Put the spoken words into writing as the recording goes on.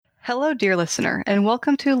Hello, dear listener, and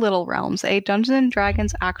welcome to Little Realms, a Dungeons &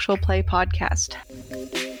 Dragons actual play podcast.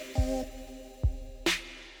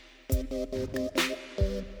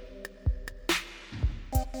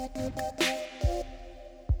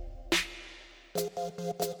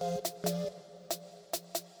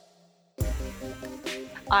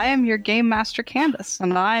 I am your Game Master, Candace,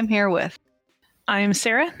 and I am here with... I'm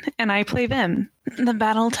Sarah, and I play Vim, the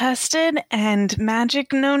battle-tested and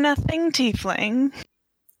magic-know-nothing tiefling.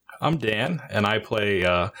 I'm Dan, and I play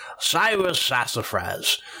Cyrus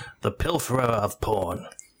Sassafras, the pilferer of porn.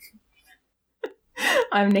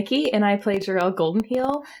 I'm Nikki, and I play Jarell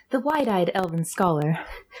Goldenheel, the wide-eyed elven scholar.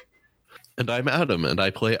 And I'm Adam, and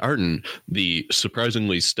I play Arden, the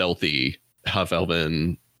surprisingly stealthy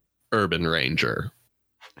half-elven urban ranger.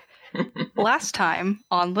 Last time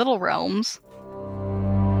on Little Realms...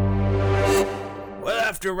 Well,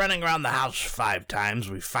 after running around the house 5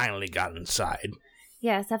 times, we finally got inside.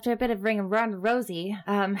 Yes, after a bit of ring around Rosie.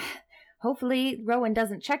 Hopefully Rowan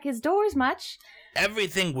doesn't check his doors much.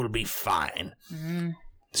 Everything will be fine.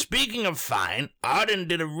 Speaking of fine, Arden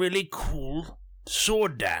did a really cool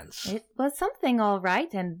sword dance. It was something all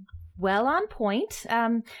right, and well on point.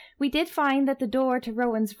 We did find that the door to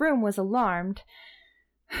Rowan's room was alarmed.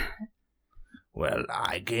 Well,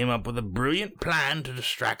 I came up with a brilliant plan to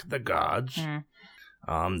distract the guards.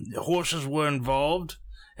 The horses were involved,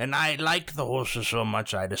 and I liked the horses so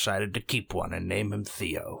much I decided to keep one and name him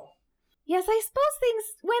Theo. Yes, I suppose things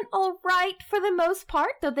went all right for the most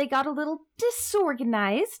part, though they got a little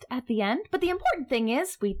disorganized at the end. But the important thing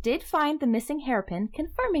is, we did find the missing hairpin,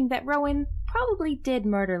 confirming that Rowan probably did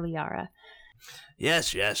murder Liara.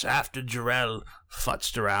 Yes, after Jarell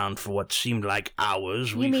futzed around for what seemed like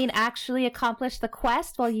hours, You mean actually accomplished the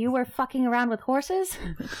quest while you were fucking around with horses?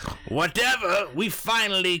 Whatever, we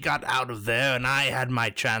finally got out of there, and I had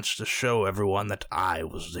my chance to show everyone that I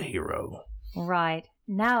was the hero. Right.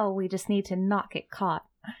 Now we just need to not get caught.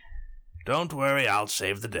 Don't worry, I'll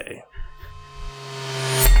save the day.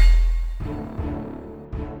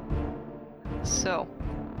 So,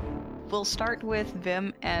 we'll start with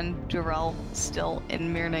Vim and Jarell still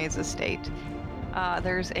in Myrna's estate.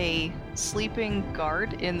 There's a sleeping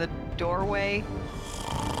guard in the doorway,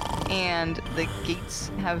 and the gates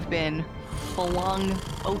have been flung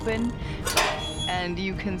open, and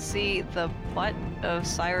you can see the butt of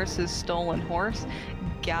Cyrus's stolen horse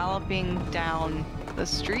galloping down the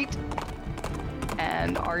street,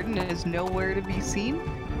 and Arden is nowhere to be seen.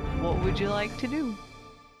 What would you like to do?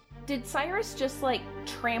 Did Cyrus just,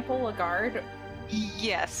 trample a guard?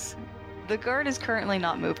 Yes. The guard is currently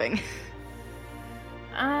not moving.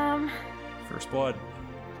 First blood.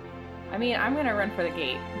 I mean, I'm gonna run for the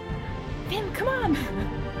gate. Vim, come on!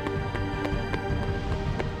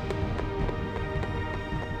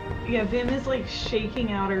 Yeah, Vim is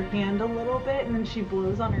shaking out her hand a little bit, and then she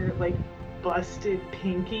blows on her busted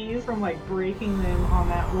pinkies from breaking them on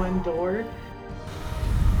that one door.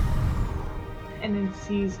 And then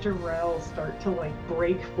sees Jarell start to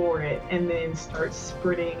break for it, and then start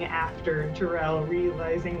sprinting after Jarell,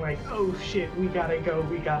 realizing oh shit, we gotta go,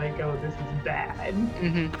 this is bad.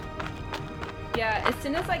 Yeah, as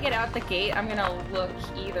soon as I get out the gate, I'm gonna look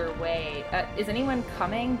either way. Is anyone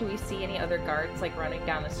coming? Do we see any other guards running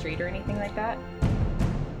down the street or anything like that?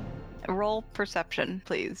 Roll perception,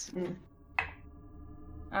 please.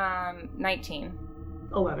 19.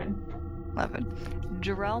 11.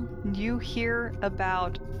 Jarell, you hear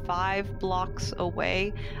about 5 blocks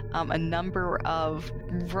away a number of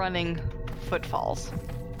running footfalls.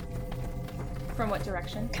 From what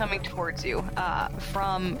direction? Coming towards you,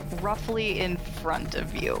 from roughly in front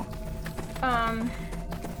of you.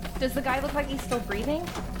 Does the guy look like he's still breathing?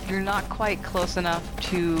 You're not quite close enough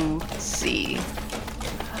to see.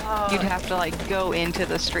 You'd have to go into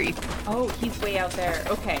the street. Oh, he's way out there.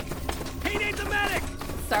 Okay. He needs a medic!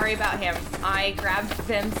 Sorry about him. I grabbed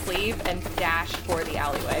Vim's sleeve and dashed for the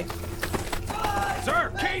alleyway.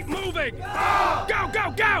 Sir, keep moving!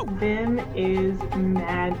 Go! Vim is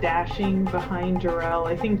mad dashing behind Jarell.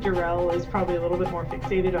 I think Jarell is probably a little bit more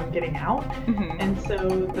fixated on getting out. And so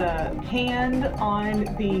the hand on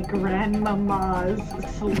the grandmama's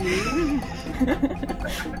sleeve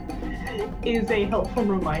is a helpful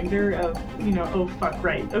reminder of, oh fuck,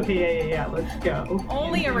 right. Okay, yeah, let's go.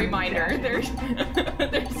 Only a reminder. There's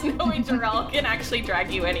no way Jarell can actually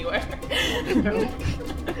drag you anywhere. No.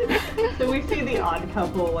 So we see the odd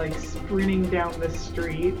couple sprinting down the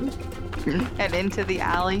street. And into the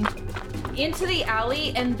alley. Into the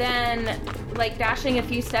alley, and then dashing a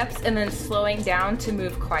few steps and then slowing down to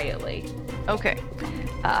move quietly. Okay.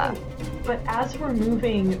 But as we're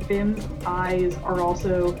moving, Vim's eyes are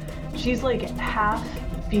also, she's half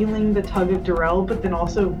feeling the tug of Darrell, but then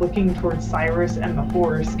also looking towards Cyrus and the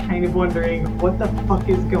horse, kind of wondering what the fuck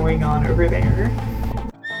is going on over there.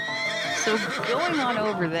 So going on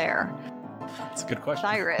over there, That's a good question.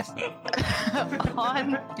 Cyrus,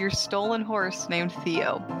 on your stolen horse named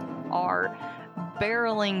Theo, are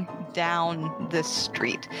barreling down this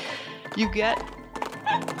street. You get...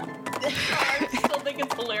 I still think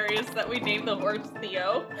it's hilarious that we named the horse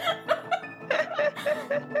Theo.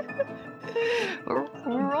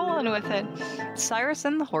 Roll on with it. Cyrus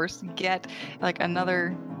and the horse get like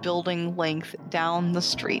another building length down the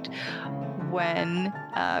street when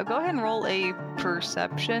go ahead and roll a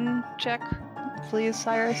perception check, please,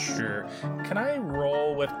 Cyrus. Sure. Can I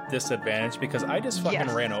roll with disadvantage because I just fucking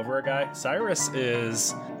Yes. ran over a guy? Cyrus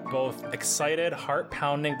is both excited, heart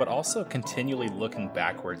pounding, but also continually looking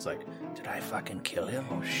backwards like, did I fucking kill him?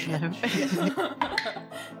 Oh shit.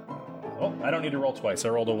 Oh, I don't need to roll twice. I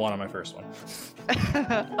rolled a 1 on my first one.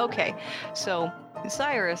 Okay, so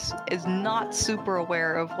Cyrus is not super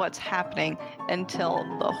aware of what's happening until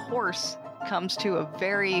the horse comes to a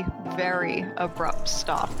very, very abrupt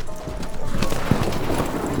stop.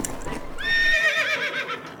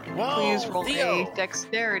 Whoa, Please roll Theo! a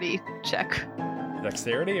dexterity check.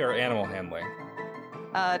 Dexterity or animal handling?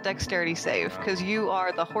 Dexterity save, because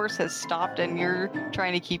the horse has stopped and you're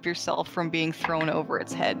trying to keep yourself from being thrown over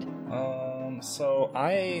its head. So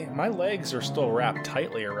my legs are still wrapped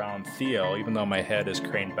tightly around Theo, even though my head is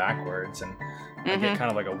craned backwards, and I get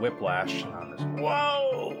kind of like a whiplash. And I'm just,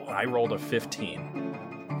 whoa! I rolled a 15.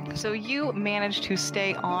 So you manage to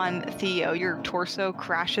stay on Theo. Your torso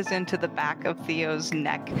crashes into the back of Theo's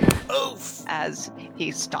neck as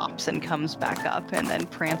he stops and comes back up and then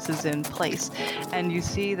prances in place. And you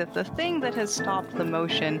see that the thing that has stopped the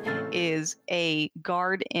motion is a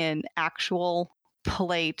guard in actual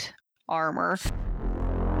plate armor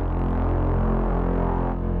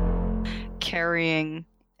carrying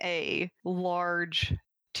a large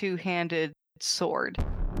two-handed sword.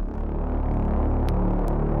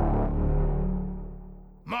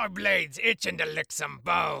 More blades itching to lick some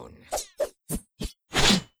bone.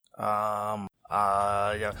 Yeah.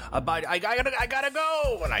 But I gotta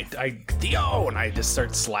go, and Theo, and I just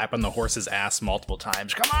start slapping the horse's ass multiple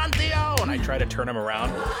times. Come on, Theo, and I try to turn him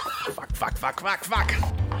around. Fuck.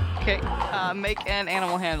 Okay, make an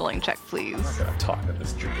animal handling check, please. I'm gonna talk to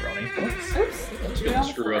this jabroni. That's going to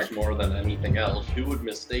screw us more than anything else. Who would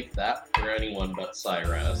mistake that for anyone but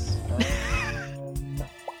Cyrus?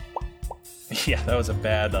 Yeah, that was a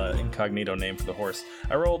bad incognito name for the horse.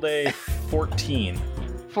 I rolled a 14.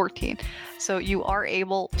 14. So you are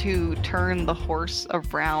able to turn the horse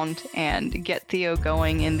around and get Theo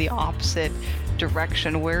going in the opposite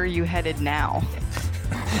direction. Where are you headed now?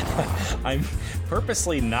 I'm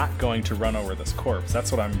purposely not going to run over this corpse.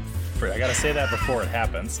 That's what I gotta say that before it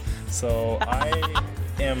happens. So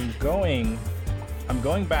I'm going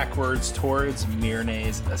backwards towards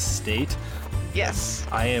Myrna's estate. Yes.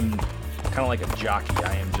 I am kind of like a jockey.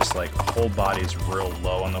 I am just like whole body's real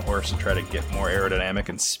low on the horse to try to get more aerodynamic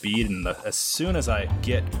and speed. And as soon as I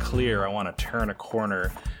get clear, I want to turn a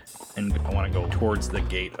corner and I want to go towards the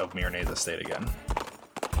gate of Myrna's estate again.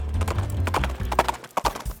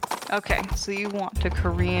 Okay, so you want to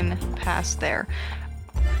careen past there.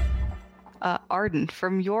 Arden,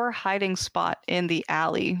 from your hiding spot in the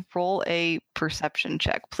alley, roll a perception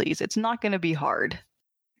check, please. It's not going to be hard.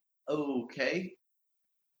 Okay.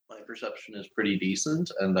 My perception is pretty decent,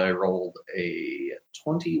 and I rolled a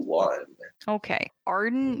 21. Okay.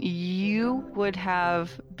 Arden, you would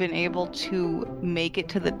have been able to make it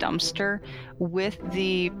to the dumpster with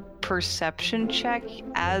the perception check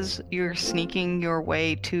as you're sneaking your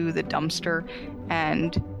way to the dumpster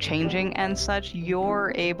and changing and such.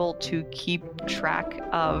 You're able to keep track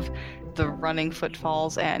of the running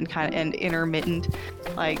footfalls and intermittent,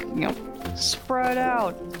 spread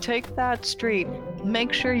out, take that street,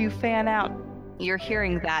 make sure you fan out. You're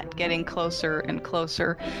hearing that getting closer and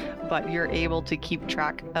closer, but you're able to keep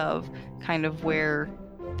track of kind of where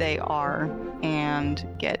they are and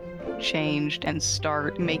get changed and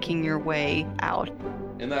start making your way out.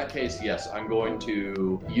 In that case, yes, I'm going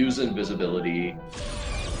to use invisibility.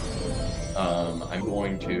 I'm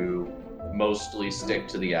going to mostly stick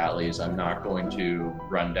to the alleys. I'm not going to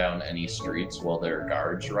run down any streets while there are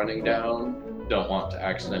guards running down. Don't want to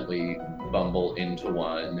accidentally bumble into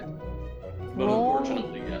one. But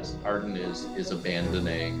unfortunately, yes, Arden is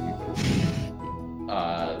abandoning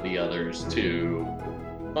the others to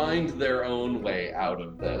find their own way out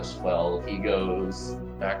of this while he goes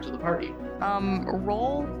back to the party.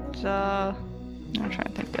 Roll, I'm trying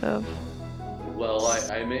to think of... Well,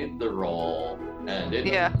 I made the roll And it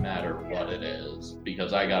doesn't matter what it is,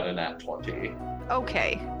 because I got a nat 20.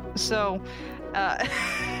 Okay, so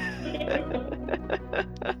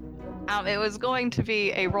it was going to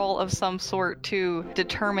be a roll of some sort to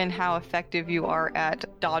determine how effective you are at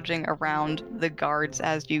dodging around the guards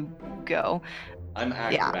as you go. I'm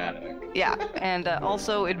acrobatic. Yeah, and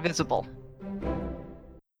also invisible.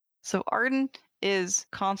 So Arden is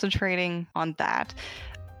concentrating on that.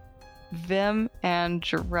 Vim and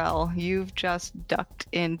Jarell, you've just ducked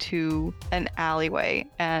into an alleyway,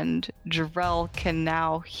 and Jarell can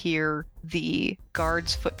now hear the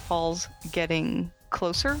guards' footfalls getting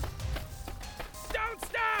closer. Don't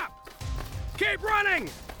stop! Keep running!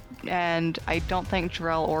 And I don't think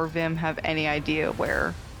Jarell or Vim have any idea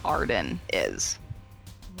where Arden is.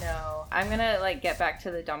 No. I'm gonna, get back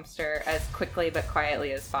to the dumpster as quickly but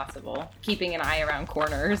quietly as possible, keeping an eye around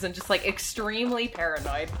corners and just, extremely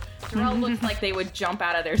paranoid. Jarell looks like they would jump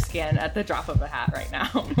out of their skin at the drop of a hat right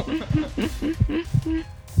now.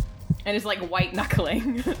 And is,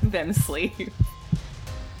 white-knuckling Vim's sleeve.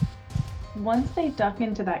 Once they duck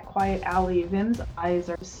into that quiet alley, Vim's eyes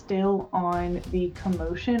are still on the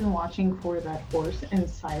commotion, watching for that horse and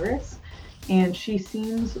Cyrus. And she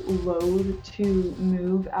seems loath to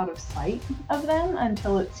move out of sight of them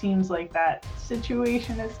until it seems like that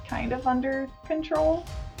situation is kind of under control.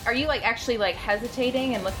 Are you, actually,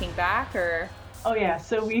 hesitating and looking back, or...? Oh, yeah.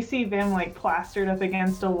 So we see Vim, plastered up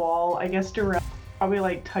against a wall. I guess Jarell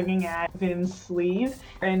probably, tugging at Vim's sleeve.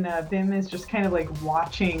 And Vim is just kind of,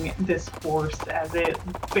 watching this horse as it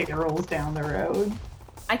barrels down the road.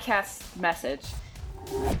 I cast message.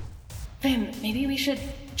 Vim, maybe we should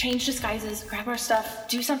change disguises, grab our stuff,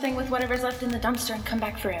 do something with whatever's left in the dumpster, and come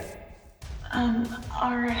back for him.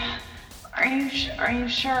 Are you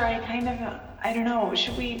sure? I don't know.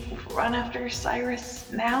 Should we run after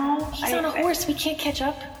Cyrus now? He's on a horse. We can't catch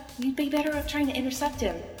up. We'd be better off trying to intercept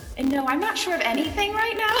him. And no, I'm not sure of anything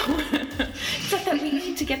right now, except that we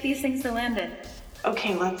need to get these things to Landon.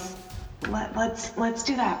 Okay, let's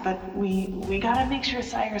do that. But we gotta make sure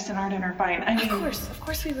Cyrus and Arden are fine. I mean, of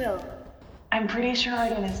course we will. I'm pretty sure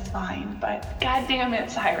Arden is fine, but goddamn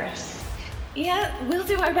it, Cyrus. Yeah, we'll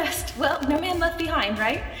do our best. Well, no man left behind,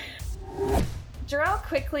 right? Jarell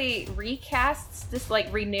quickly recasts this,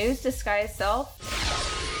 renews disguise self.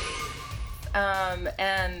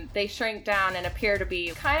 And they shrink down and appear to be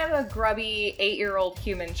kind of a grubby 8-year-old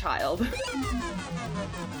human child.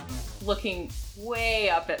 Looking way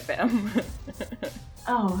up at Vim.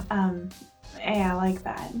 Yeah, I like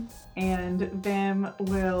that. And Vim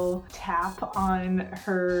will tap on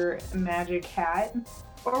her magic hat.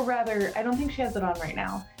 Or rather, I don't think she has it on right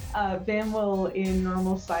now. Vim will, in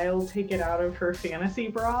normal style, take it out of her fantasy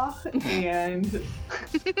bra and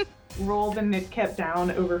roll the knit cap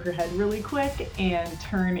down over her head really quick and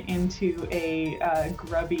turn into a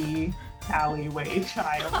grubby alleyway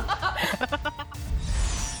child.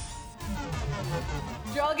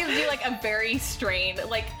 Jarell gives you a very strained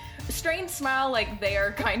smile, they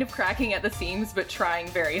are kind of cracking at the seams but trying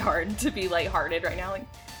very hard to be lighthearted right now.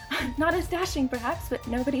 Not as dashing perhaps, but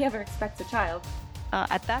nobody ever expects a child.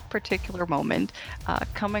 At that particular moment,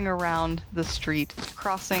 coming around the street,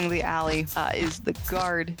 crossing the alley, is the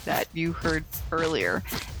guard that you heard earlier.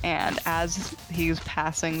 And as he's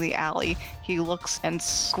passing the alley, he looks and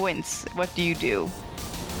squints. What do you do?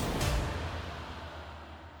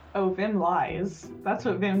 Oh, Vim lies. That's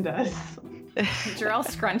what Vim does. Jarell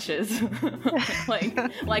scrunches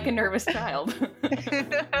like a nervous child.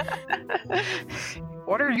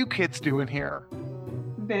 What are you kids doing here?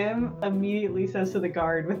 Vim immediately says to the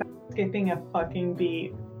guard without skipping a fucking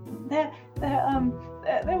beat, there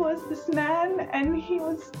was this man and he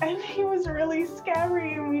was really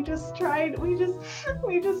scary, and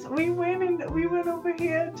we went over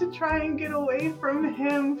here to try and get away from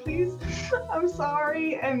him. Please, I'm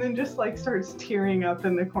sorry. And then just starts tearing up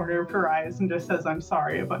in the corner of her eyes and just says, I'm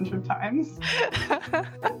sorry a bunch of times.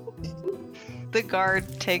 The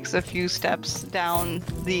guard takes a few steps down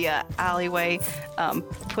the alleyway,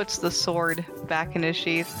 puts the sword back in his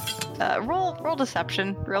sheath. Roll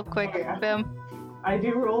deception real quick, Vim. I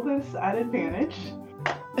do roll this at advantage.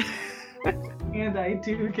 And I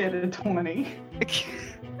do get a 20.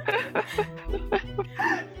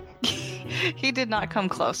 He did not come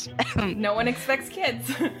close. No one expects kids.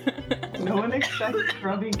 No one expects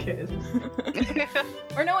grubby kids.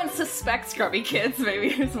 Or no one suspects grubby kids, maybe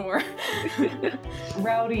is more.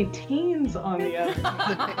 Rowdy teens, on the other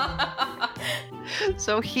hand.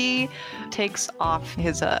 So he takes off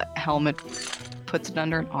his helmet, puts it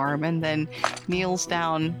under an arm, and then kneels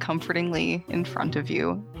down comfortingly in front of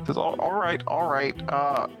you. Says, all right.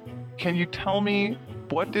 Can you tell me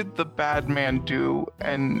what did the bad man do,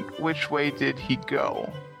 and which way did he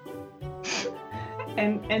go?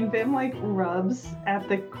 And Vim like rubs at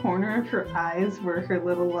the corner of her eyes where her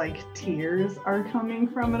little like tears are coming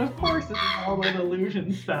from, and of course this is all an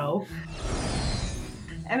illusion spell.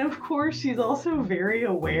 And of course she's also very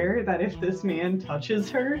aware that if this man touches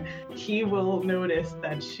her, he will notice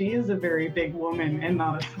that she is a very big woman and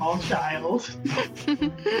not a small child.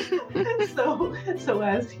 So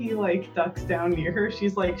as he like ducks down near her,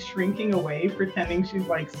 she's like shrinking away, pretending she's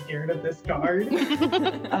like scared of this guard.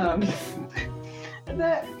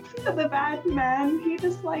 The bad man, he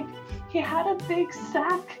had a big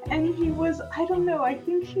sack, and he was, I don't know, I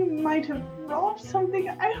think he might have robbed something,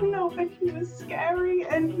 I don't know, but he was scary,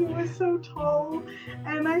 and he was so tall,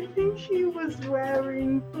 and I think he was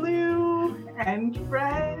wearing blue and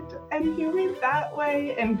red, and he went that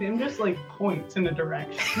way, and Vim just like points in a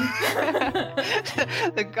direction.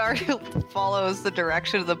 The guard follows the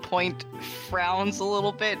direction of the point, frowns a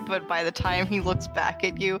little bit, but by the time he looks back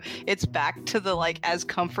at you, it's back to the like as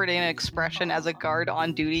comforting an expression as a guard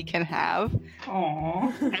on duty can have.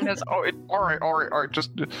 Aww. All right.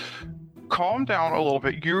 Just calm down a little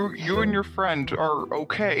bit. You and your friend are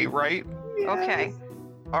okay, right? Yes. Okay.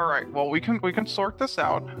 All right. Well, we can sort this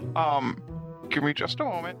out. Give me just a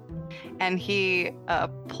moment. And he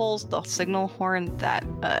pulls the signal horn that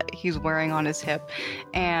he's wearing on his hip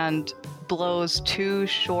and blows 2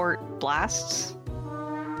 short blasts.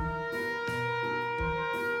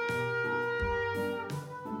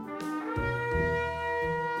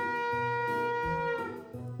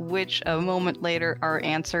 Which a moment later are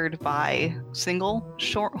answered by single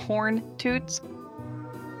short horn toots.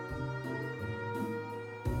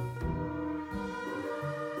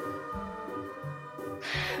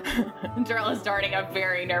 Darrell is darting a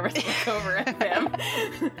very nervous look over at him.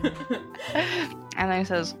 And I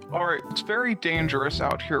says, all right, it's very dangerous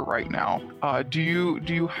out here right now. Do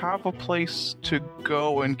you have a place to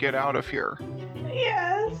go and get out of here?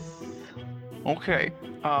 Yes. Okay.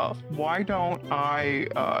 Why don't I,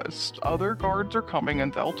 other guards are coming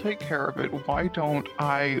and they'll take care of it. Why don't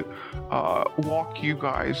I, walk you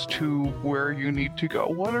guys to where you need to go?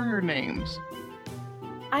 What are your names?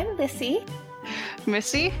 I'm Lissy.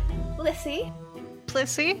 Missy? Lissy.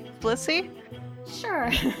 Plissy? Blissy?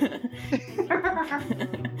 Sure.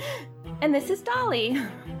 And this is Dolly.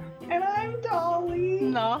 And I'm Dolly.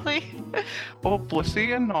 Nolly? Oh,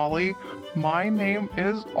 Blissy and Nolly, my name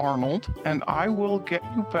is Arnold, and I will get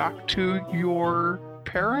you back to your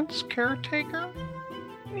parents' caretaker?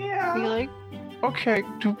 Yeah. You like? Okay,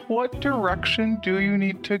 to what direction do you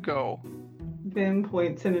need to go? Vim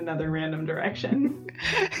points in another random direction.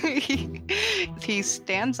 He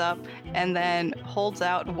stands up and then holds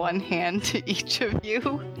out one hand to each of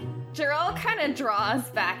you. Darrell kind of draws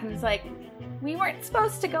back and is like, We weren't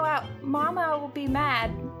supposed to go out. Mama will be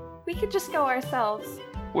mad. We could just go ourselves.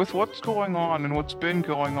 With what's going on and what's been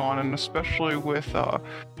going on, and especially with,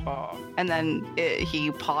 And then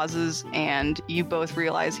he pauses, and you both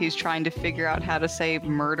realize he's trying to figure out how to say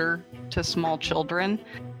murder to small children.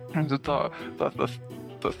 And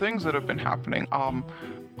the things that have been happening,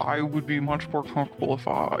 I would be much more comfortable if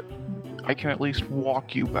I can at least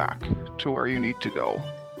walk you back to where you need to go.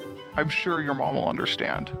 I'm sure your mom will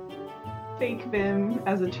understand. Fake Vim,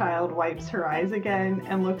 as a child, wipes her eyes again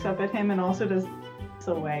and looks up at him, and also does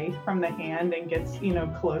away from the hand and gets,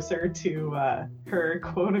 closer to her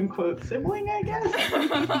quote-unquote sibling, I guess.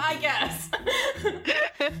 I guess.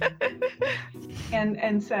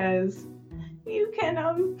 and says, you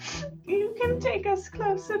can take us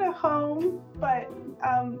closer to home, but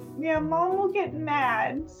Mom will get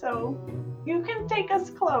mad, so you can take us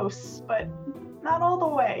close, but not all the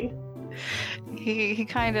way. He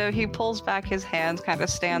pulls back his hands, kind of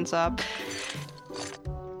stands up,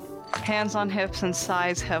 hands on hips, and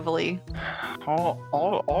sighs heavily.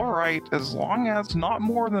 All right, as long as not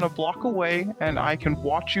more than a block away, and I can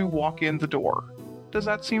watch you walk in the door. Does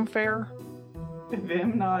that seem fair?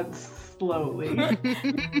 Vim nods slowly.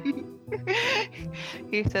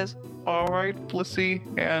 He says, all right, Blissy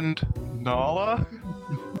and Nala.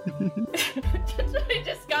 I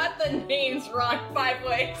just got the names wrong 5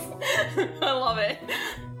 ways. I love it.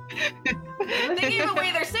 They gave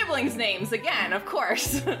away their siblings' names again, of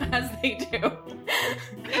course, as they do.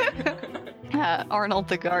 Arnold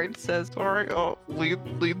the guard says, all right,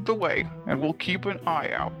 lead the way, and we'll keep an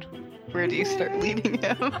eye out. Where do you start leading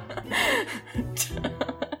him?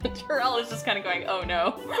 Darrell is just kind of going, oh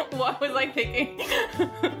no, what was I thinking?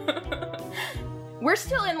 We're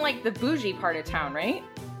still in, the bougie part of town, right?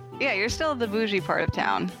 Yeah, you're still in the bougie part of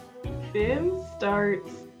town. Vim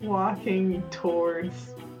starts walking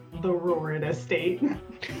towards the Rorid estate.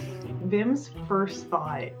 Vim's first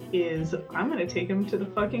thought is, I'm gonna take him to the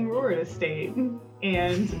fucking Rorid estate,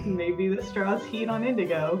 and maybe the straws heat on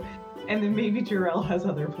Indigo, and then maybe Jarell has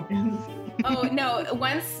other plans. Oh no,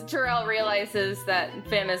 once Jarell realizes that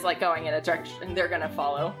Vim is like going in a direction, they're gonna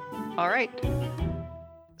follow. All right.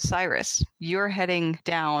 Cyrus, you're heading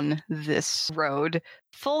down this road.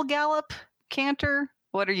 Full gallop, canter?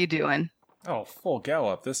 What are you doing? Oh, full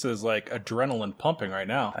gallop. This is like adrenaline pumping right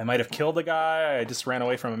now. I might have killed a guy. I just ran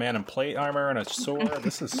away from a man in plate armor and a sword.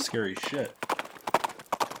 This is scary shit.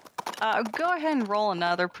 Go ahead and roll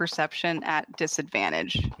another perception at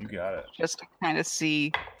disadvantage. You got it. Just to kind of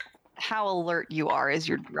see how alert you are as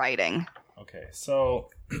you're riding. Okay, so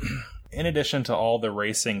in addition to all the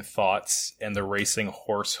racing thoughts and the racing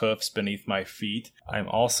horse hoofs beneath my feet, I'm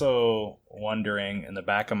also wondering in the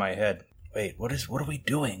back of my head, wait, what are we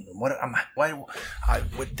doing? Why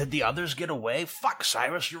did the others get away? Fuck,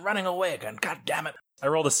 Cyrus, you're running away again. God damn it. I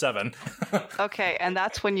rolled a 7. Okay, and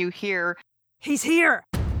that's when you hear, "He's here!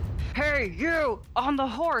 Hey, you! On the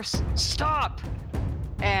horse! Stop!"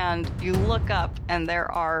 And you look up, and there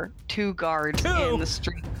are 2 guards in the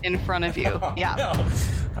street in front of you. Yeah. No.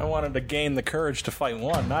 I wanted to gain the courage to fight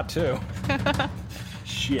 1, not 2.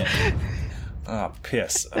 Shit. Oh,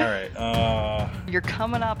 piss. All right. You're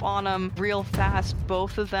coming up on them real fast.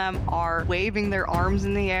 Both of them are waving their arms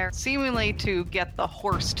in the air, seemingly to get the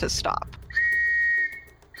horse to stop.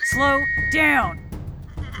 Slow down!"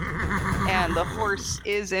 And the horse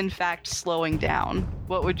is, in fact, slowing down.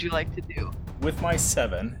 What would you like to do? With my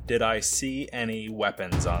 7, did I see any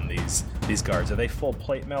weapons on these guards? Are they full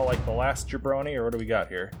plate mail like the last jabroni, or what do we got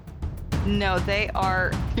here? No, they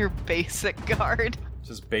are your basic guard.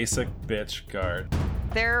 Just basic bitch guard.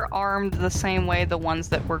 They're armed the same way the ones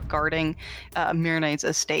that were guarding Myrna's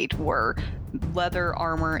estate were. Leather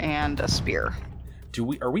armor and a spear.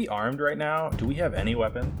 Are we armed right now? Do we have any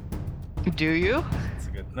weapon? Do you? That's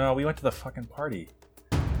a good. No, we went to the fucking party.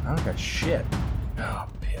 I don't got shit. Oh,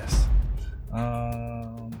 piss.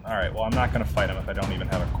 Alright, well, I'm not gonna fight him if I don't even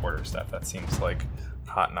have a quarterstaff. That seems like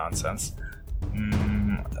hot nonsense.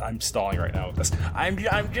 I'm stalling right now with this. I'm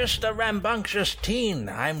just a rambunctious teen.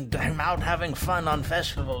 I'm out having fun on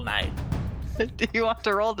festival night. Do you want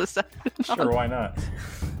to roll deception? Sure, why not?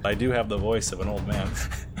 I do have the voice of an old man.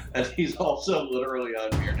 And he's also literally on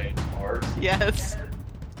Myrna's horse. Yes.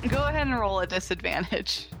 Go ahead and roll a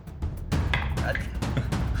disadvantage.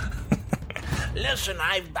 Listen,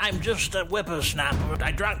 I'm just a whippersnapper.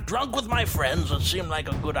 I drunk with my friends. It seemed like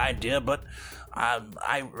a good idea, but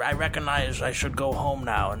I recognize I should go home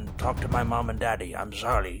now and talk to my mom and daddy. I'm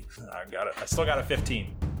sorry. I got it. I still got a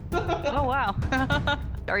 15. Oh, wow.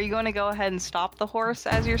 Are you going to go ahead and stop the horse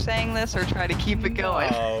as you're saying this, or try to keep it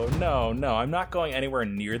going? Oh, no. I'm not going anywhere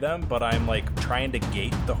near them, but I'm, trying to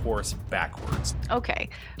gate the horse backwards. Okay.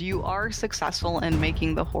 You are successful in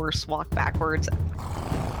making the horse walk backwards.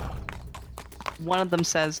 One of them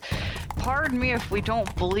says, "Pardon me if we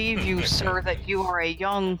don't believe you, sir, that you are a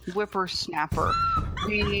young whippersnapper.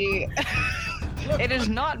 It is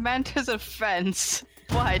not meant as offense,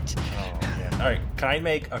 but..." Oh, man. All right, can I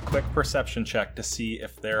make a quick perception check to see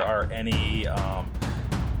if there are any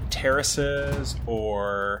terraces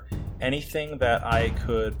or anything that I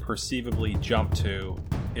could perceivably jump to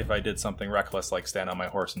if I did something reckless like stand on my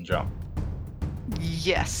horse and jump?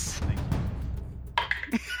 Yes.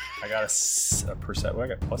 I got a percent. Well, I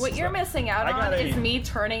got plus. What you're missing out on is me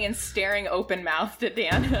turning and staring open-mouthed at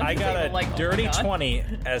Dan. I got a dirty 20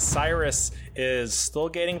 as Cyrus is still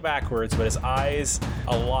gating backwards, but his eyes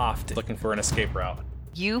aloft, looking for an escape route.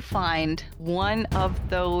 You find one of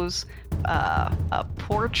those a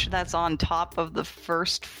porch that's on top of the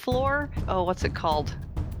first floor. Oh, what's it called?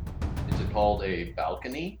 Is it called a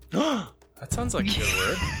balcony? That sounds like a good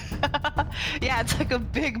word. Yeah, it's like a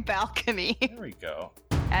big balcony. There we go.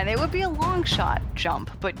 And it would be a long shot jump,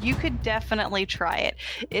 but you could definitely try it.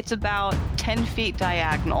 It's about 10 feet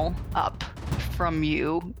diagonal up from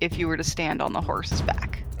you if you were to stand on the horse's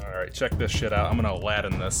back. All right, check this shit out. I'm gonna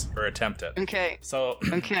Aladdin this, or attempt it. Okay. So.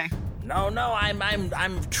 Okay. No,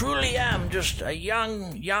 I'm truly am just a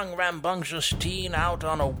young rambunctious teen out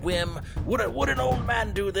on a whim. Would an old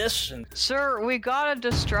man do this? Sir, we got a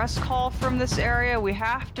distress call from this area. We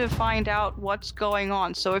have to find out what's going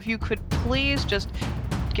on. So if you could please just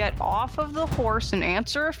get off of the horse and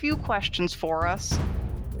answer a few questions for us.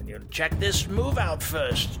 You check this move out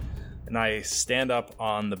first. And I stand up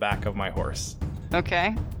on the back of my horse.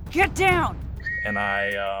 Okay. Get down! And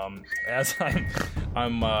I, as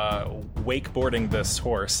I'm wakeboarding this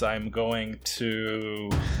horse, I'm going to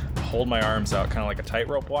hold my arms out, kind of like a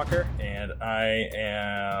tightrope walker, and I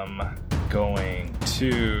am going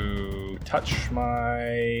to touch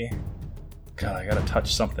my... God, I gotta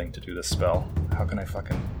touch something to do this spell. How can I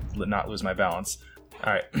fucking not lose my balance?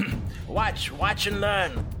 Alright. Watch and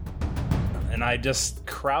learn. And I just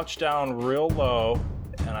crouch down real low,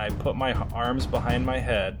 and I put my arms behind my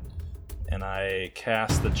head, and I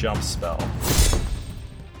cast the jump spell.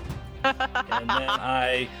 And then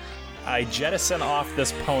I jettison off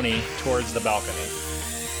this pony towards the balcony.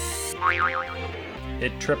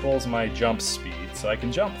 It triples my jump speed, so I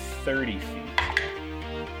can jump 30 feet.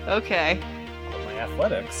 Okay. But my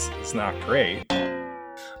athletics is not great.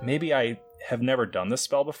 Maybe I have never done this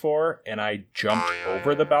spell before, and I jumped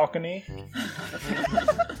over the balcony.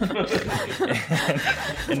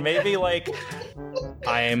 and maybe, like,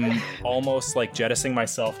 I'm almost, like, jettisoning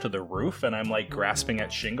myself to the roof, and I'm, like, grasping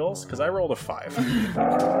at shingles, because I rolled a 5.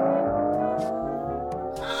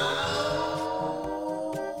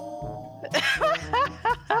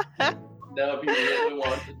 Now, if you really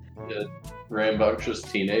want to be a rambunctious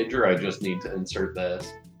teenager, I just need to insert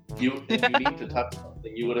this. If you need to touch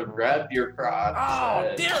something, you would have grabbed your crotch.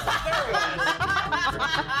 Oh, damn it!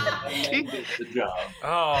 And then did the job.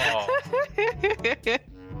 Oh.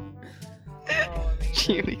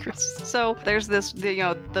 So there's this,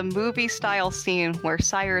 the movie style scene where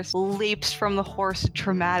Cyrus leaps from the horse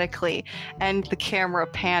dramatically, and the camera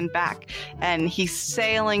pan back, and he's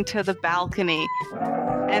sailing to the balcony,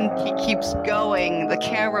 and he keeps going. The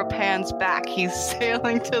camera pans back, he's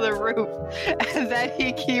sailing to the roof, and then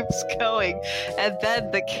he keeps going, and then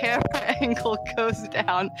the camera angle goes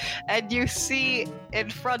down, and you see in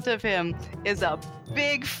front of him is a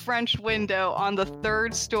big French window on the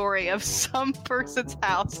 3rd story of some person's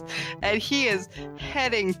house, and he is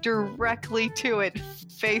heading directly to it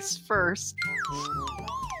face first.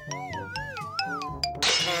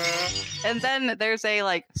 And then there's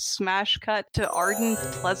a smash cut to Arden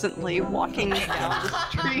pleasantly walking down the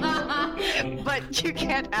street, but you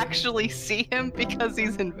can't actually see him because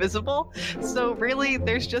he's invisible. So really,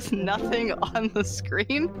 there's just nothing on the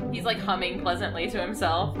screen. He's humming pleasantly to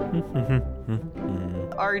himself.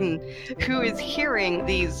 Arden, who is hearing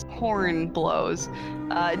these horn blows,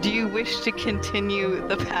 do you wish to continue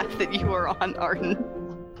the path that you are on, Arden?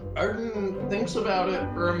 Arden thinks about it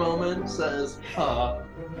for a moment, says,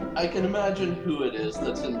 I can imagine who it is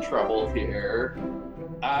that's in trouble here.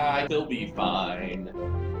 He'll be fine.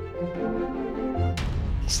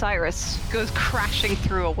 Cyrus goes crashing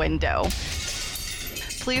through a window.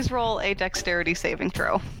 Please roll a dexterity saving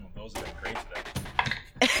throw. Those have been great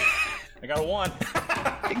today. I got a 1.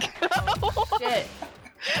 Oh, shit.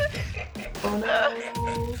 Oh no.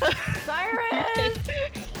 Cyrus!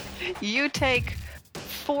 You take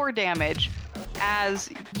 4 damage as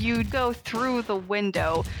you go through the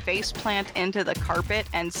window, face plant into the carpet,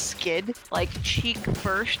 and skid, cheek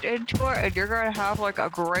first into it, and you're gonna have a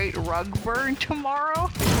great rug burn tomorrow.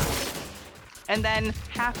 And then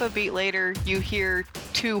half a beat later, you hear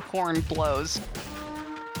 2 horn blows.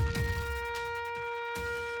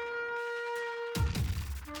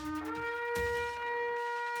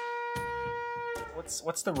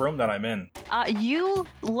 What's the room that I'm in? You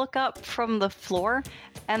look up from the floor,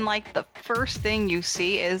 and the first thing you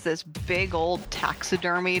see is this big old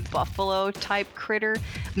taxidermied buffalo type critter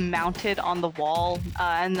mounted on the wall.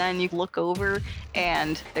 And then you look over,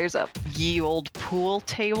 and there's a ye old pool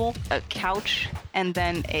table, a couch, and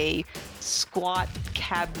then a squat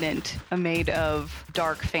cabinet made of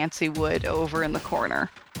dark fancy wood over in the corner.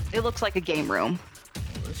 It looks like a game room.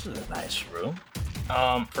 This is a nice room.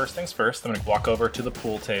 First things first, I'm going to walk over to the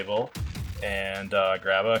pool table and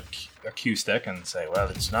grab a cue stick and say, well,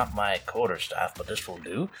 it's not my quarterstaff, but this will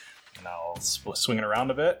do. And I'll swing it around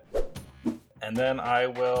a bit. And then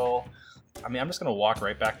I'm just going to walk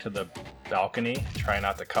right back to the balcony, try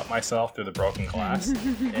not to cut myself through the broken glass.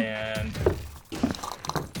 And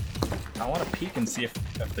I want to peek and see if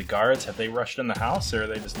the guards, have they rushed in the house, or are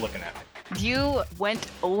they just looking at me? You went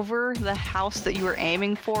over the house that you were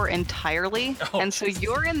aiming for entirely, and so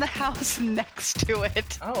you're in the house next to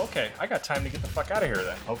it. Oh, okay. I got time to get the fuck out of here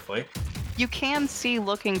then, hopefully. You can see,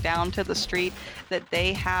 looking down to the street, that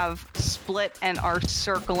they have split and are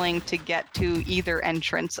circling to get to either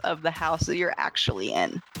entrance of the house that you're actually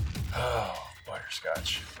in. Oh,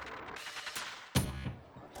 butterscotch.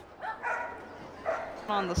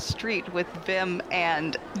 On the street with Vim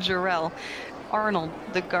and Jarell, Arnold,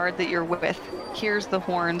 the guard that you're with, hears the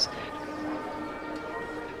horns,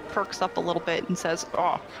 perks up a little bit and says,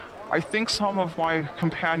 I think some of my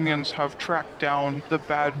companions have tracked down the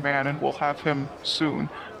bad man and will have him soon.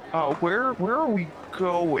 Where are we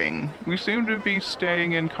going? We seem to be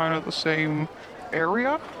staying in kind of the same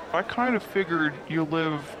area. I kind of figured you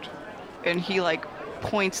lived and he like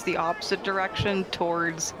points the opposite direction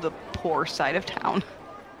towards the poor side of town.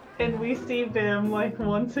 And we see Vim, like,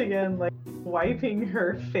 once again, like, wiping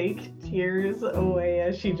her fake tears away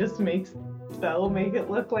as she just makes the spell make it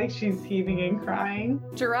look like she's heaving and crying.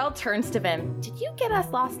 Jarell turns to Vim. Did you get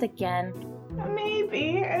us lost again?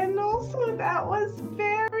 Maybe, and also that was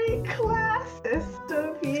very classist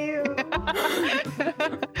of you.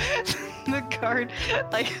 The guard,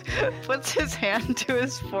 like, puts his hand to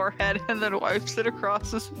his forehead and then wipes it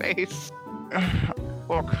across his face.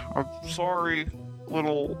 Look, I'm sorry,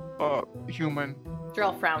 little, human.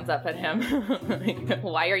 Jarell frowns up at him.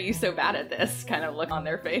 Why are you so bad at this? Kind of look on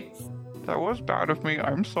their face. That was bad of me.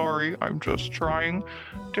 I'm sorry. I'm just trying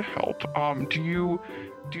to help. Do you...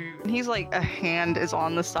 He's like, a hand is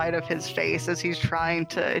on the side of his face as he's trying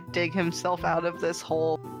to dig himself out of this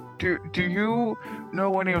hole. Do you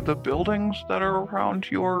know any of the buildings that are around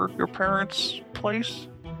your parents' place?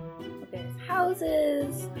 There's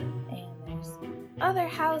houses, and there's other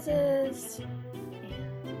houses, and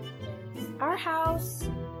there's our house.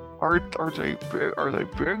 Are they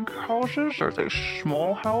big houses? Are they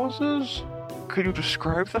small houses? Could you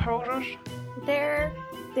describe the houses? They're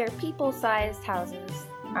people-sized houses.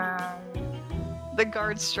 The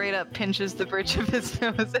guard straight up pinches the bridge of his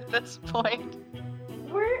nose at this point.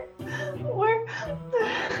 We're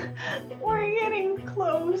getting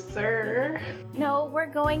closer. No, we're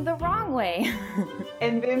going the wrong way.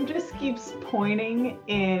 And Vim just keeps pointing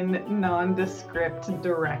in nondescript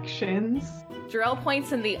directions. Jarell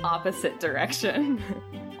points in the opposite direction.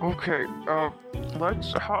 Okay, how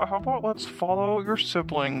about let's follow your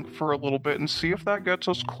sibling for a little bit and see if that gets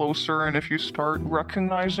us closer and if you start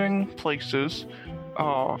recognizing places,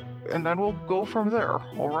 and then we'll go from there,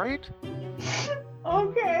 alright?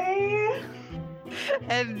 Okay.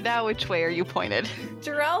 And now which way are you pointed?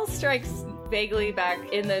 Jarell strikes vaguely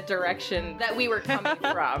back in the direction that we were coming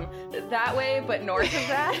from. That way, but north of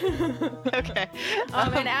that. Okay.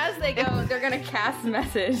 And as they go, they're gonna cast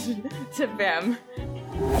message to Vim.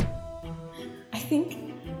 I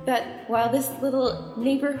think that while this little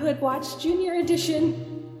Neighborhood Watch Junior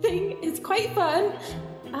Edition thing is quite fun,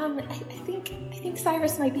 I think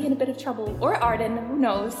Cyrus might be in a bit of trouble, or Arden, who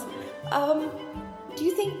knows. Do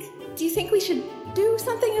you think we should do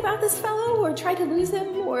something about this fellow, or try to lose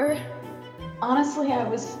him, or? Honestly, I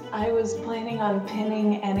was planning on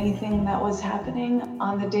pinning anything that was happening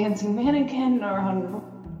on the dancing mannequin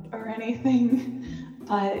or anything.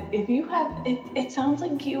 But if you have, it sounds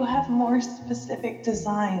like you have more specific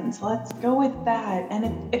designs. Let's go with that.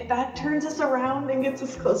 And if that turns us around and gets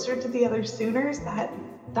us closer to the other suitors, that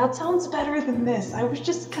sounds better than this. I was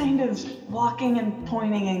just kind of walking and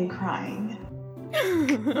pointing and crying.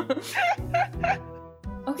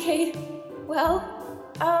 Okay, well,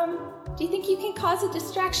 do you think you can cause a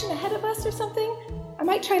distraction ahead of us or something? I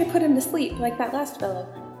might try to put him to sleep like that last fellow.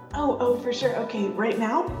 Oh, for sure. Okay, right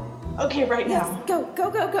now? Okay, right now. Yes,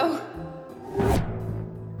 go.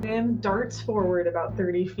 Vim darts forward about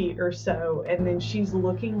 30 feet or so, and then she's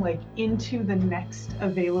looking like into the next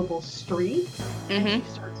available street. And she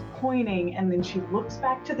starts pointing, and then she looks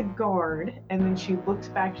back to the guard, and then she looks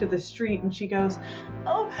back to the street, and she goes,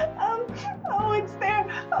 oh, it's there.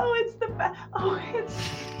 Oh, it's the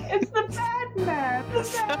it's the bad man. The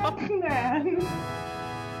bad man.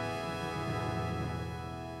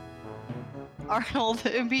 Arnold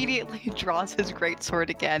immediately draws his greatsword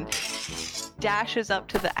again, dashes up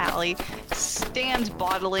to the alley, stands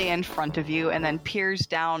bodily in front of you, and then peers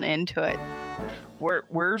down into it.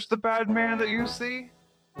 Where's the bad man that you see?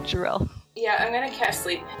 Jarell. Yeah, I'm gonna cast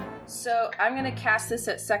sleep. So I'm gonna cast this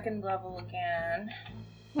at 2nd level again.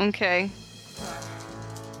 Okay.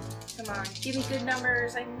 Come on, give me good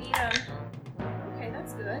numbers. I need them. Okay,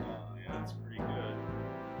 that's good. Yeah, that's pretty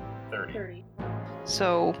good. 30.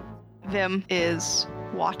 So Vim is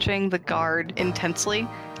watching the guard intensely.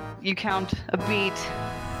 You count a beat.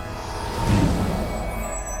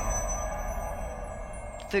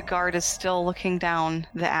 The guard is still looking down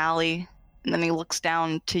the alley, and then he looks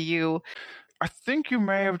down to you. I think you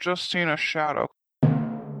may have just seen a shadow.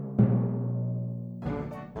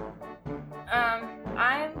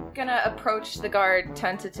 I'm gonna approach the guard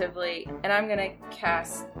tentatively, and I'm gonna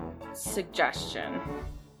cast Suggestion.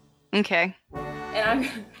 Okay. And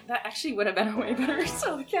that actually would have been a way better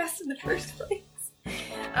spell to cast in the first place.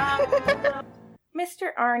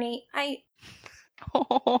 Mr. Arnie, I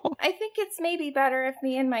think it's maybe better if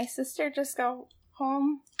me and my sister just go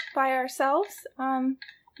home by ourselves.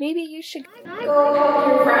 Maybe you should go with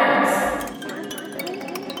your friends.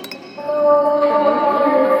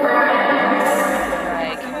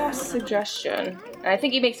 I cast Suggestion. And I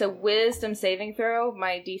think he makes a wisdom saving throw.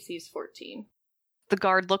 My DC is 14. The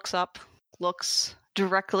guard looks up, looks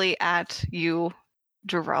directly at you,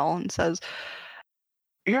 Jarrell, and says,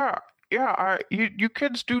 Yeah, you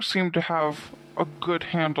kids do seem to have a good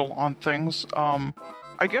handle on things.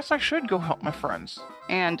 I guess I should go help my friends.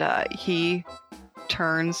 And he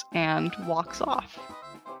turns and walks off.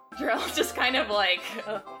 Jarrell just kind of like,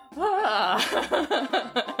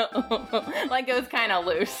 like goes kind of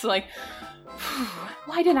loose, like,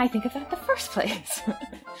 why didn't I think of that in the first place?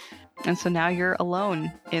 And so now you're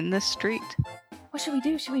alone in this street. What should we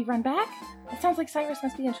do? Should we run back? It sounds like Cyrus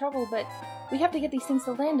must be in trouble, but we have to get these things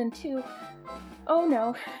to Landon too. Oh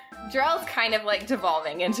no. Jarrell's kind of like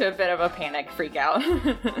devolving into a bit of a panic freak out.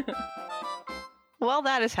 While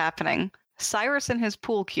that is happening, Cyrus and his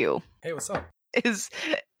pool cue Hey, what's up? is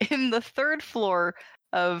in the 3rd floor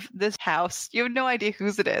of this house. You have no idea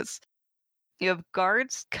whose it is. You have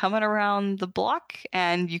guards coming around the block,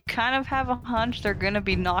 and you kind of have a hunch they're going to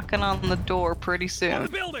be knocking on the door pretty soon. The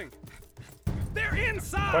building! They're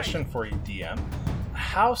inside! Question for you, DM.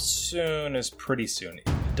 How soon is pretty soon?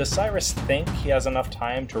 Does Cyrus think he has enough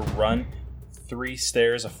time to run 3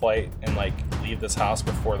 stairs a flight and, like, leave this house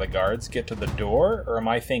before the guards get to the door? Or am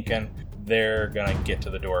I thinking they're gonna get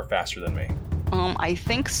to the door faster than me? I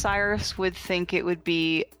think Cyrus would think it would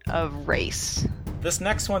be a race. This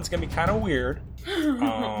next one's gonna be kind of weird.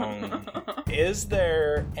 Is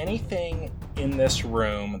there anything in this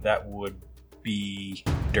room that would be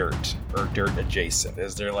dirt or dirt adjacent?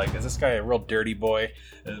 Is this guy a real dirty boy?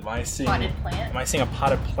 Am I seeing a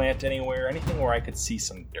potted plant anywhere? Anything where I could see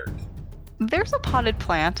some dirt? There's a potted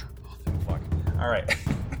plant. Oh, fuck. All right.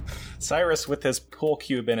 Cyrus, with his pool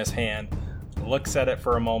cube in his hand, looks at it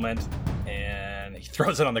for a moment and he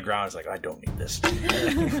throws it on the ground. He's like, I don't need this.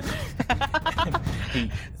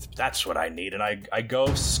 That's what I need. And I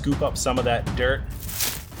go scoop up some of that dirt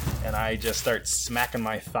and I just start smacking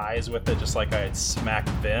my thighs with it, just like I had smacked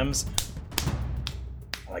Vim's.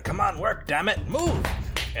 I'm like, come on, work, damn it, move!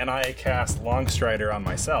 And I cast Longstrider on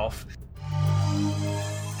myself.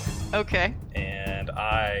 Okay. And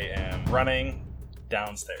I am running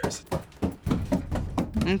downstairs.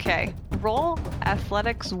 Okay. Roll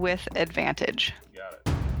athletics with advantage. Got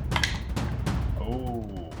it.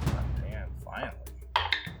 Oh, man, finally.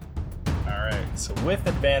 Alright, so with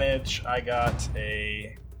advantage, I got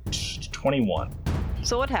a 21.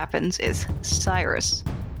 So what happens is Cyrus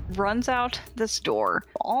runs out this door,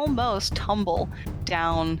 almost tumble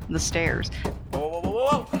down the stairs.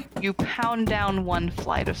 Whoa. You pound down one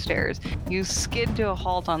flight of stairs. You skid to a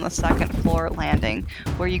halt on the 2nd floor landing,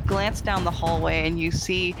 where you glance down the hallway and you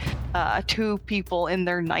see 2 people in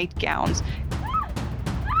their nightgowns.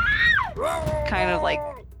 Kind of like,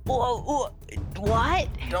 whoa, what?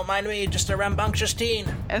 Don't mind me, just a rambunctious teen.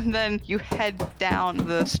 And then you head down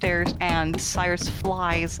the stairs and Cyrus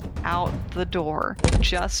flies out the door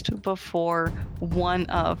just before one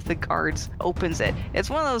of the guards opens it. It's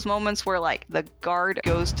one of those moments where like the guard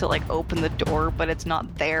goes to like open the door, but it's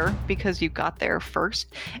not there because you got there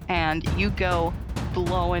first, and you go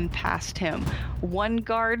blowing past him. One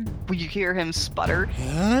guard, you hear him sputter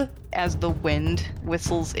as the wind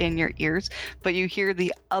whistles in your ears, but you hear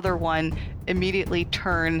the other one immediately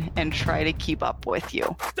turn and try to keep up with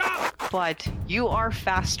you. Stop! But you are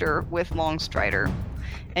faster with Longstrider,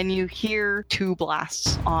 and you hear 2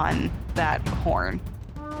 blasts on that horn.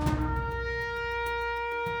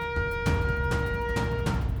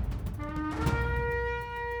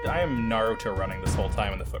 I am Naruto running this whole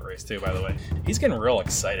time in the foot race too, by the way. He's getting real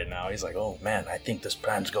excited now. He's like, oh man, I think this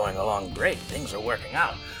plan's going along great. Things are working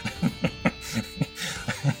out.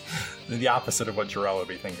 The opposite of what Jarrell would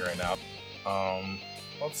be thinking right now.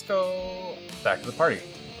 Let's go back to the party,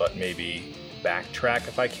 but maybe backtrack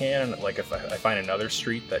if I can. Like if I find another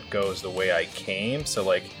street that goes the way I came, so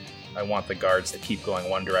like I want the guards to keep going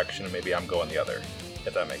one direction and maybe I'm going the other,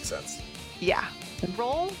 if that makes sense. Yeah.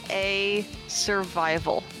 Roll a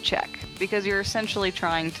survival check, because you're essentially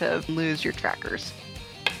trying to lose your trackers.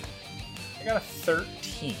 I got a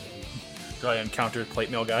 13. Do I encounter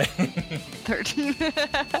plate mill guy? 13.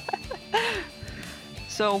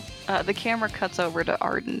 So the camera cuts over to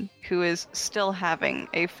Arden, who is still having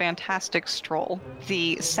a fantastic stroll.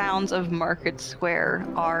 The sounds of Market Square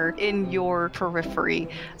are in your periphery.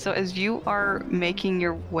 So as you are making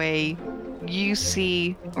your way, you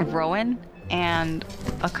see Rowan and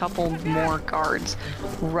a couple more guards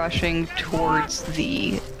rushing towards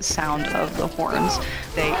the sound of the horns.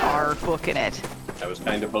 They are booking it. I was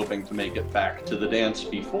kind of hoping to make it back to the dance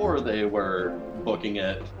before they were booking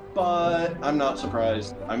it, but I'm not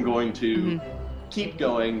surprised. I'm going to keep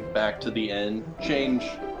going back to the inn, change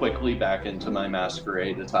quickly back into my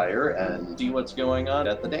masquerade attire and see what's going on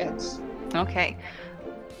at the dance. Okay.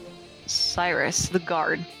 Cyrus, the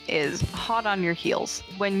guard, is hot on your heels.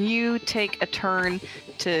 When you take a turn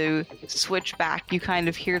to switch back, you kind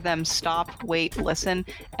of hear them stop, wait, listen,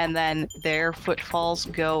 and then their footfalls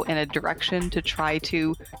go in a direction to try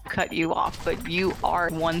to cut you off. But you are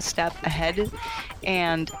one step ahead,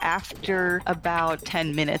 and after about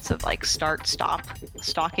 10 minutes of like stop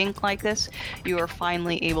stalking like this, you are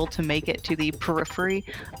finally able to make it to the periphery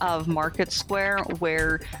of Market Square,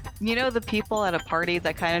 where, you know, the people at a party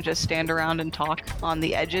that kind of just stand around and talk on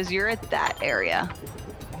the edges. You're at that area.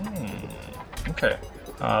 Okay.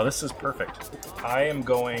 This is perfect. I am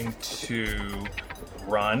going to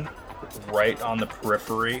run right on the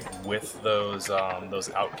periphery with those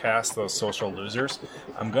outcasts, those social losers.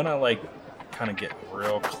 I'm gonna like kind of get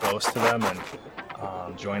real close to them and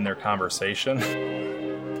join their conversation.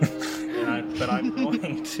 But I'm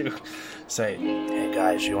going to say, "Hey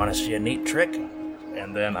guys, you want to see a neat trick?"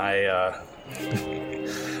 And then I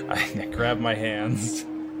grab my hands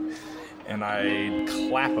and I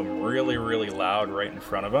clap them really, really loud right in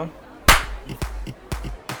front of them.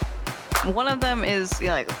 One of them is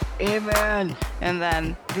like, "Amen," and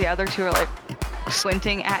then the other two are like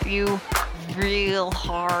squinting at you real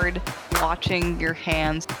hard, watching your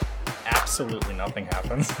hands. Absolutely nothing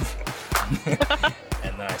happens.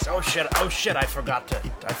 And then I say, "Oh shit! I forgot to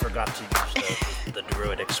use the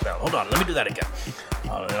druidic spell. Hold on, let me do that again."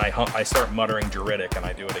 And I start muttering druidic, and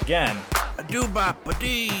I do it again. A doo-bop, a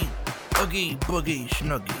dee, oogie, boogie,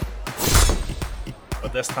 snuggie.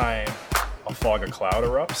 But this time, a fog of cloud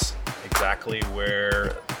erupts exactly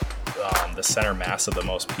where the center mass of the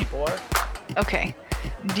most people are. Okay.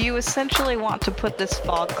 Do you essentially want to put this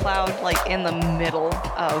fog cloud like in the middle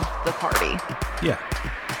of the party? Yeah.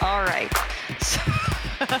 All right.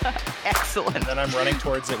 Excellent. And then I'm running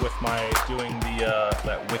towards it with doing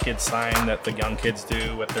that wicked sign that the young kids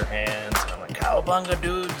do with their hands. And I'm like, "Cowabunga,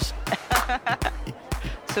 dudes!"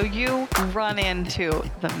 So you run into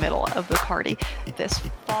the middle of the party. This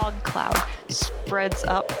fog cloud spreads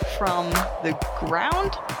up from the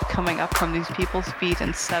ground, coming up from these people's feet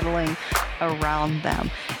and settling around them.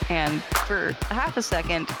 And for half a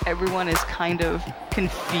second, everyone is kind of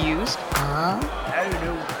confused.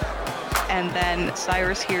 And then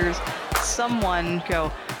Cyrus hears someone go,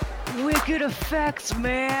 "Wicked effects,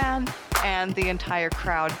 man!" And the entire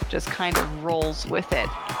crowd just kind of rolls with it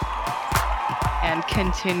and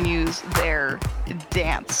continues their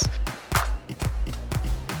dance,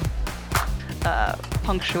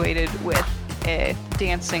 punctuated with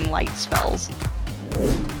dancing light spells.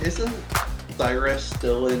 Isn't Cyrus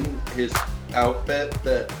still in his outfit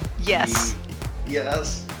that Yes.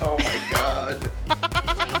 Yes. Oh my god.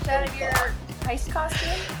 Change out of your heist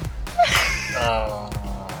costume? A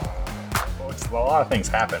lot of things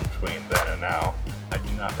happened between then and now. I do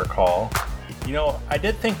not recall. You know, I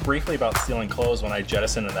did think briefly about stealing clothes when I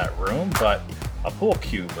jettisoned in that room, but a pool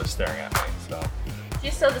cube was staring at me, so... Do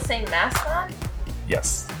you still have the same mask on?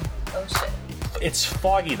 Yes. Oh shit. It's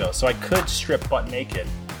foggy though, so I could strip butt naked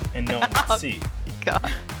and no one would see.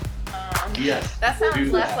 God. Yes. That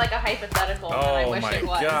sounds less like a hypothetical than I wish it was. Oh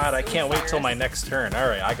my god, I can't wait till Cyrus. my next turn.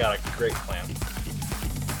 Alright, I got a great plan.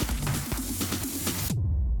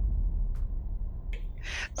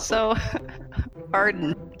 So,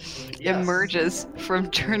 Arden emerges from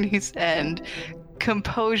Journey's End,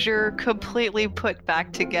 composure completely put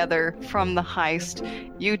back together from the heist.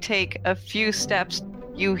 You take a few steps,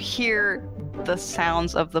 you hear the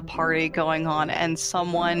sounds of the party going on and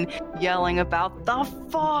someone yelling about, "The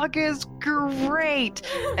fog is great!"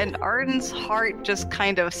 And Arden's heart just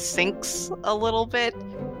kind of sinks a little bit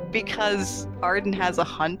because Arden has a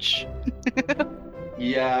hunch.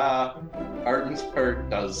 Yeah, Arden's heart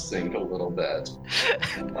does sink a little bit.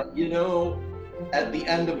 You know, at the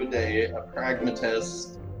end of the day, a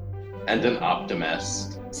pragmatist and an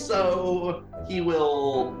optimist. So he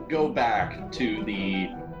will go back to the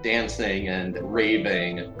dancing and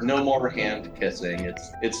raving. No more hand kissing.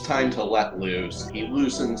 It's time to let loose. He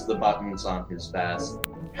loosens the buttons on his vest,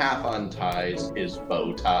 half unties his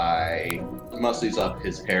bow tie, mussies up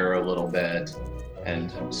his hair a little bit,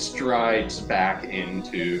 and strides back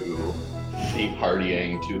into the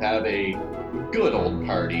partying to have a good old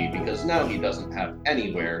party, because now he doesn't have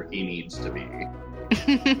anywhere he needs to be.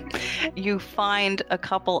 You find a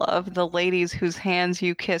couple of the ladies whose hands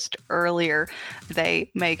you kissed earlier. They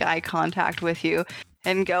make eye contact with you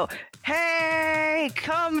and go, "Hey,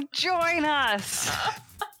 come join us!"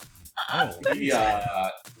 He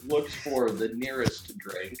looks for the nearest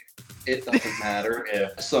drink. It doesn't matter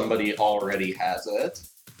if somebody already has it.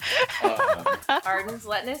 Arden's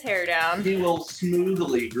letting his hair down. He will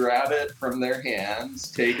smoothly grab it from their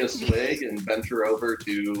hands, take a swig, and venture over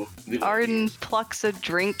to the... Arden plucks a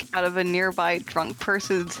drink out of a nearby drunk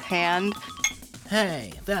person's hand.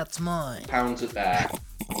 Hey, that's mine. Pounds it back.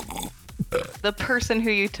 The person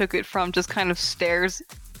who you took it from just kind of stares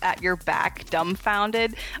at your back,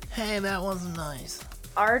 dumbfounded. Hey, that wasn't nice.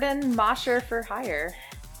 Arden Mosher for hire.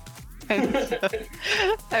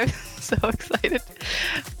 I'm so excited.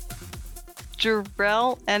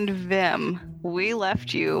 Jarell and Vim, we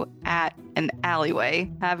left you at an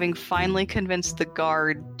alleyway, having finally convinced the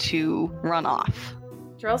guard to run off.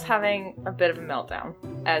 Jarell's having a bit of a meltdown,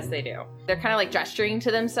 as they do. They're kind of like gesturing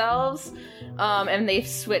to themselves, and they've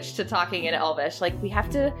switched to talking in Elvish. Like, we have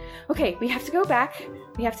to go back.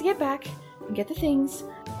 We have to get back and get the things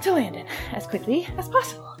to Landon as quickly as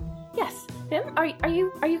possible. Yes, Vim, are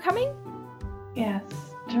you coming? Yes,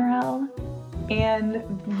 Jarell. And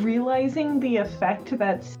realizing the effect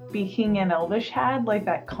that speaking in Elvish had, like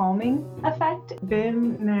that calming effect,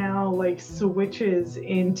 Vim now switches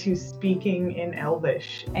into speaking in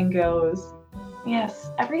Elvish and goes,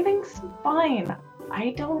 yes, everything's fine.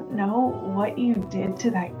 I don't know what you did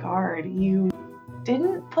to that guard. You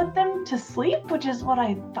didn't put them to sleep, which is what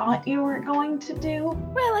I thought you were going to do.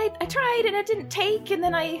 Well, I tried and it didn't take, and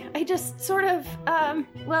then I just sort of,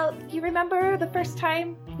 well, you remember the first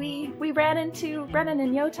time we ran into Brennan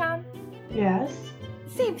and Yotan? Yes.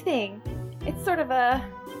 Same thing. It's sort of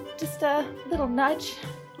just a little nudge.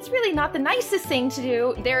 It's really not the nicest thing to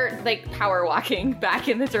do. They're power walking back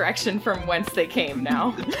in the direction from whence they came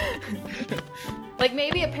now.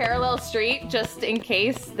 Maybe a parallel street just in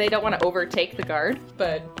case they don't want to overtake the guard,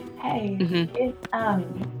 but... Hey,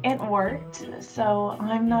 it worked, so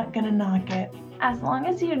I'm not gonna knock it. As long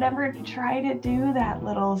as you never try to do that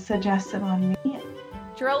little suggestion on me.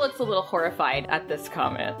 Jarell looks a little horrified at this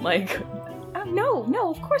comment,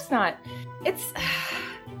 No, of course not. It's...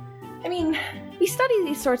 I mean, we study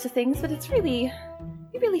these sorts of things, but we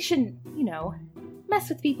really shouldn't, mess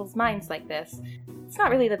with people's minds like this. It's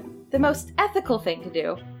not really the most ethical thing to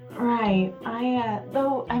do. Right.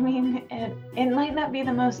 It might not be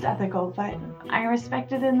the most ethical, but I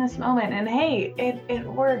respect it in this moment. And hey, it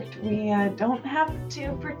worked. We don't have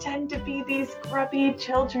to pretend to be these grubby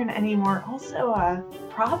children anymore. Also,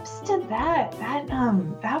 props to that.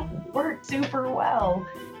 That worked super well.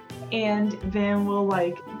 And Vim will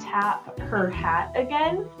tap her hat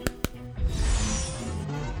again.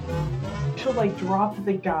 She'll drop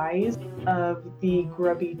the guise of the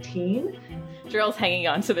grubby teen. Jarell's hanging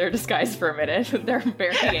on to their disguise for a minute. They're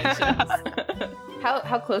variations.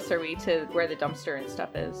 How close are we to where the dumpster and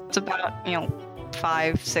stuff is? It's about,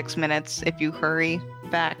 5-6 minutes if you hurry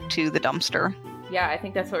back to the dumpster. Yeah, I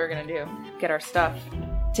think that's what we're gonna do. Get our stuff.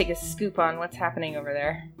 Take a scoop on what's happening over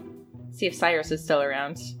there. See if Cyrus is still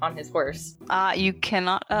around on his horse. You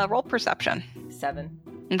cannot roll perception. 7.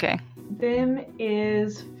 Okay. Vim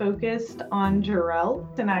is focused on Jarell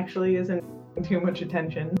and actually isn't paying too much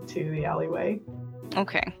attention to the alleyway.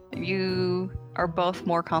 Okay. You are both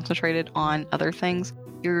more concentrated on other things.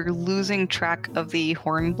 You're losing track of the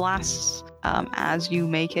horn blasts as you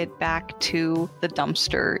make it back to the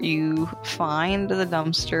dumpster. You find the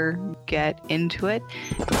dumpster, get into it,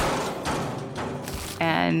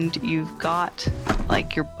 and you've got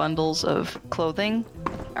your bundles of clothing.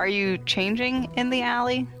 Are you changing in the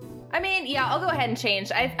alley? I mean, yeah, I'll go ahead and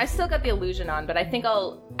change. I still got the illusion on, but I think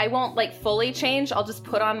I won't fully change. I'll just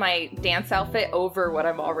put on my dance outfit over what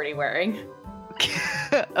I'm already wearing.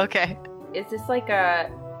 Okay. Is this a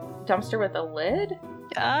dumpster with a lid?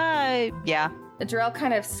 Yeah. Jarell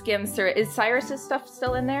kind of skims through it. Is Cyrus's stuff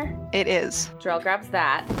still in there? It is. Jarell grabs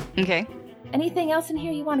that. Okay. Anything else in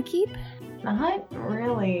here you want to keep? Not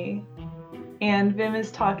really. And Vim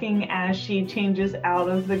is talking as she changes out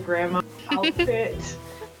of the grandma outfit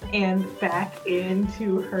and back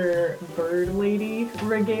into her bird lady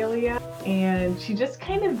regalia. And she just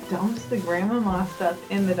kind of dumps the grandmama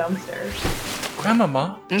stuff in the dumpster.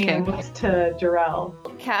 Grandmama? Okay. And looks to Jarell.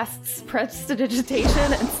 Casts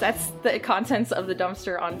prestidigitation and sets the contents of the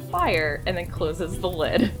dumpster on fire and then closes the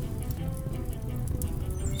lid.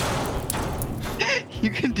 You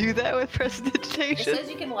can do that with prestidigitation? It says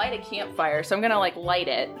you can light a campfire, so I'm gonna light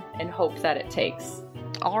it and hope that it takes.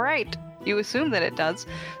 All right. You assume that it does.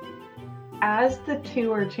 As the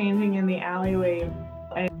two are changing in the alleyway,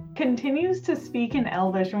 and continues to speak in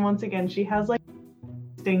Elvish, and once again she has a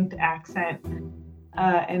distinct accent,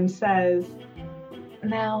 and says,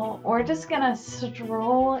 "Now we're just gonna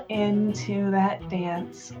stroll into that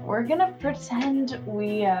dance. We're gonna pretend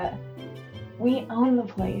we we own the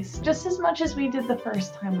place just as much as we did the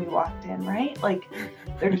first time we walked in, right? Like,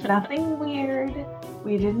 there's nothing weird.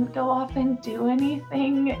 We didn't go off and do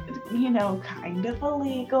anything, kind of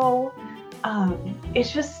illegal.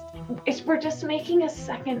 We're just making a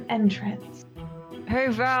second entrance. Hey,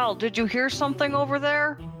 Val, did you hear something over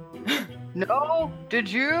there? No? Did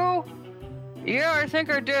you? Yeah, I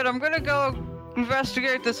think I did. I'm gonna go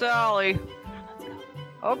investigate this alley.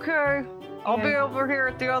 Okay. I'll be over here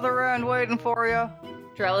at the other end waiting for you.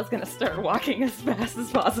 Drell is gonna start walking as fast as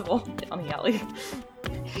possible down the alley.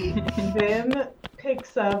 Vim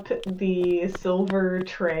picks up the silver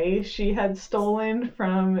tray she had stolen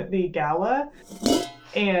from the gala,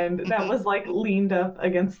 and that was like leaned up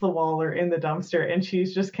against the wall or in the dumpster, and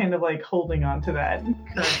she's just kind of like holding on to that.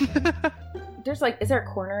 Is there a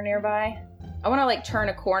corner nearby? I want to like turn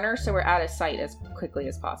a corner so we're out of sight as quickly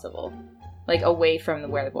as possible. Like away from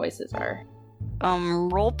where the voices are.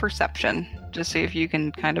 Roll perception to see if you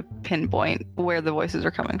can kind of pinpoint where the voices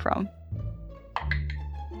are coming from.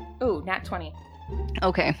 Ooh, nat 20.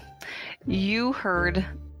 Okay. You heard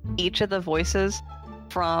each of the voices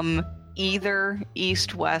from either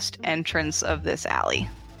east-west entrance of this alley.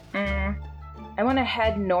 I want to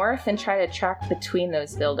head north and try to track between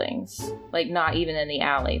those buildings. Like, not even in the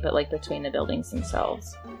alley, but like between the buildings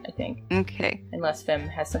themselves, I think. Okay. Unless Vim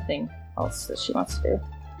has something else that she wants to do.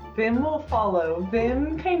 Vim will follow.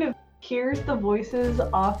 Vim kind of hears the voices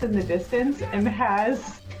off in the distance and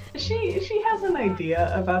she has an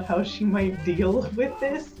idea about how she might deal with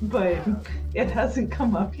this, but it hasn't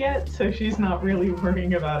come up yet, so she's not really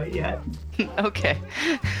worrying about it yet. Okay.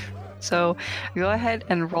 So go ahead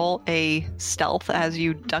and roll a stealth as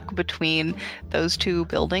you duck between those two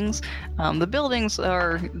buildings. The buildings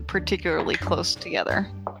are particularly close together.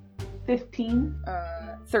 15?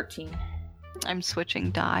 13. I'm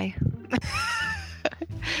switching die.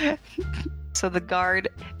 So the guard,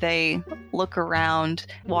 they look around,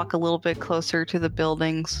 walk a little bit closer to the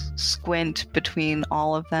buildings, squint between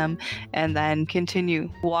all of them, and then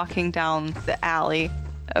continue walking down the alley.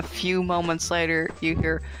 A few moments later, you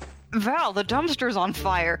hear, Val, the dumpster's on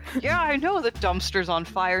fire. Yeah, I know the dumpster's on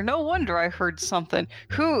fire. No wonder I heard something.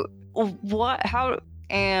 Who? What? How?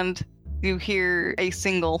 And you hear a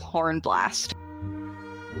single horn blast.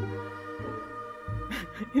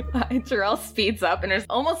 Jarrell speeds up and is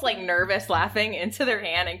almost like nervous, laughing into their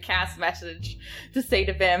hand and casts message to say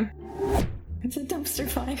to Vim, it's a dumpster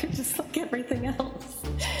fire, just like everything else.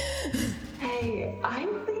 Hey, I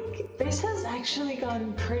think this has actually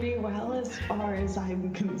gone pretty well as far as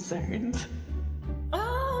I'm concerned.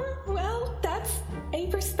 Well, that's a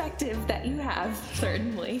perspective that you have,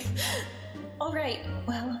 certainly. All right,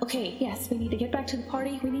 well, okay, yes, we need to get back to the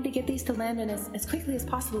party. We need to get these to Landon as quickly as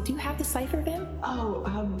possible. Do you have the cipher, Vim?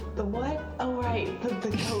 The what? Oh, right,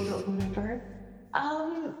 the code or whatever.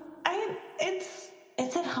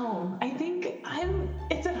 It's at home. I think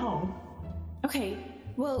it's at home. Okay,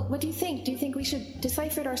 well, what do you think? Do you think we should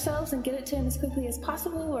decipher it ourselves and get it to him as quickly as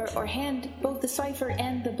possible, or hand both the cipher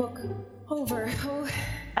and the book over? Oh.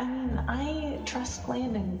 I mean, I trust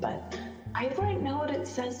Landon, but I'd like to know what it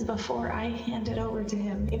says before I hand it over to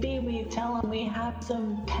him. Maybe we tell him we have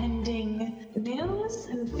some pending news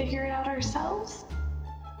and figure it out ourselves.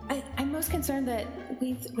 I'm most concerned that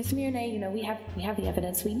with Myrna, we have the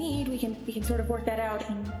evidence we need. We can sort of work that out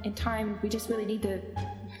in time. We just really need to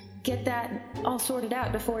get that all sorted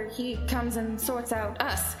out before he comes and sorts out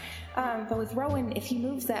us. But with Rowan, if he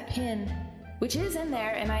moves that pin, which is in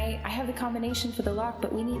there, and I have the combination for the lock,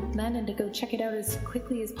 but we need Landon to go check it out as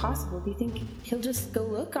quickly as possible. Do you think he'll just go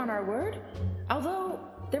look on our word? Although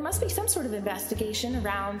there must be some sort of investigation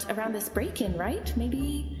around this break-in, right?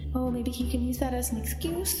 Maybe he can use that as an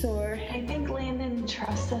excuse, or... I think Landon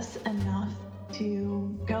trusts us enough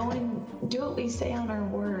to go and do what we say on our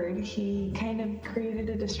word. He kind of created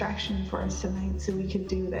a distraction for us tonight so we could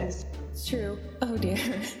do this. It's true. Oh dear.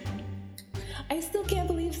 I still can't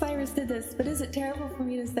believe Cyrus did this, but is it terrible for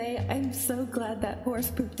me to say I'm so glad that horse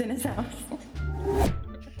pooped in his house?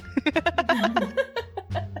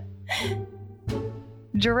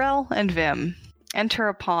 Jarrell and Vim enter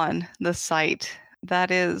upon the site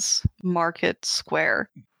that is Market Square.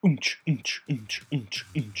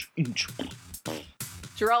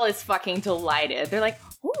 Jarrell is fucking delighted. They're like,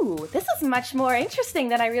 ooh, this is much more interesting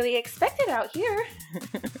than I really expected out here.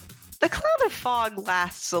 The cloud of fog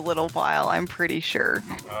lasts a little while, I'm pretty sure.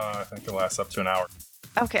 I think it lasts up to an hour.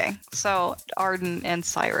 Okay, so Arden and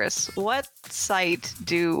Cyrus, what site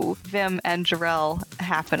do Vim and Jarrell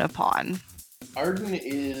happen upon? Arden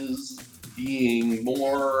is being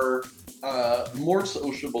more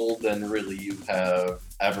sociable than really you have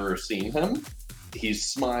ever seen him. He's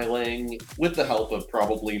smiling with the help of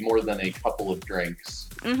probably more than a couple of drinks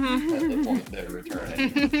at the point they're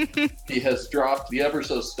returning. He has dropped the ever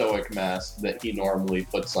so stoic mask that he normally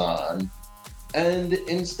puts on. And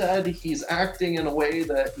instead, he's acting in a way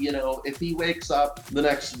that, if he wakes up the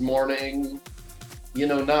next morning,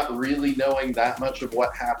 not really knowing that much of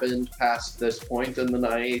what happened past this point in the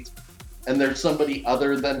night, and there's somebody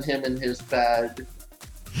other than him in his bed,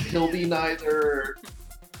 he'll be neither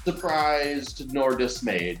surprised nor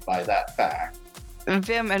dismayed by that fact.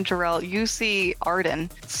 Vim and Jarrell, you see Arden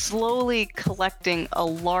slowly collecting a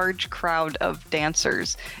large crowd of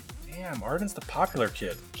dancers. Damn, Arden's the popular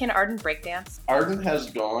kid. Can Arden breakdance? Arden has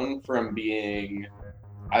gone from being,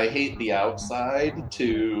 I hate the outside,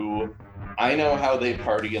 to, I know how they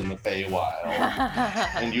party in the Feywild,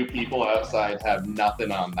 and you people outside have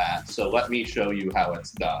nothing on that, so let me show you how it's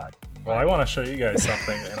done. Well, I want to show you guys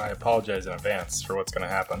something, and I apologize in advance for what's going to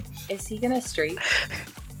happen. Is he going to streak?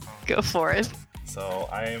 Go for it. So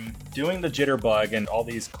I'm doing the jitterbug, and all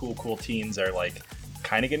these cool teens are like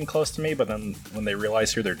kind of getting close to me, but then when they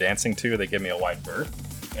realize who they're dancing to, they give me a wide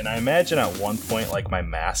berth. And I imagine at one point, like, my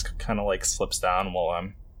mask kind of like slips down while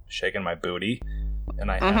I'm shaking my booty. And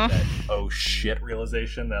I have that oh shit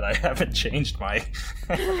realization that I haven't changed my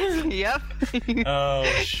Yep. Oh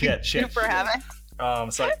shit. Super habit.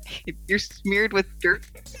 So you're smeared with dirt.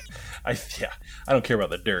 I don't care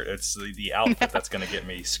about the dirt. It's the outfit that's gonna get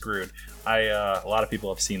me screwed. A lot of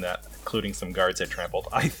people have seen that, including some guards I trampled.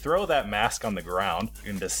 I throw that mask on the ground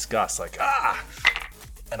in disgust, like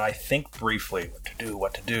and I think briefly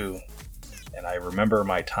what to do. And I remember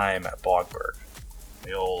my time at Bogberg,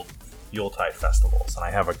 the old Yuletide festivals, and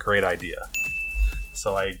I have a great idea.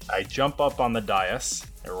 So I jump up on the dais,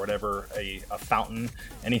 or whatever, a fountain,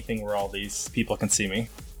 anything where all these people can see me.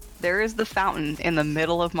 There is the fountain in the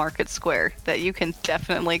middle of Market Square that you can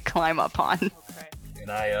definitely climb up on. Okay.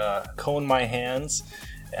 And I cone my hands,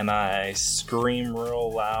 and I scream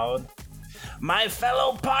real loud. My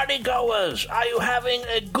fellow partygoers, are you having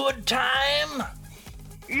a good time?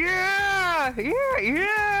 Yeah!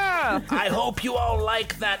 I hope you all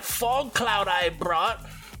like that fog cloud I brought.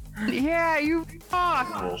 Yeah, you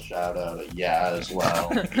We'll shout out a yeah as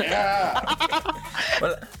well. Yeah!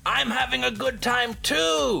 Well, I'm having a good time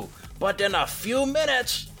too, but in a few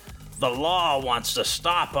minutes, the law wants to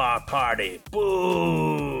stop our party.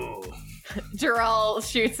 Boo! Jarrell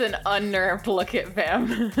shoots an unnerved look at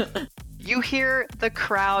Vim. You hear the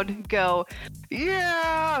crowd go,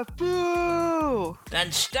 yeah, boo!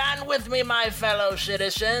 Then stand with me, my fellow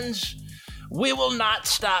citizens. We will not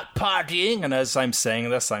stop partying. And as I'm saying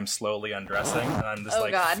this, I'm slowly undressing, and I'm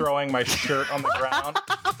just throwing my shirt on the ground.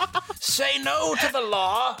 Say no to the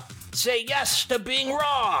law. Say yes to being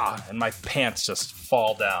raw. And my pants just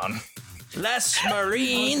fall down. Less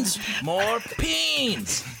Marines, more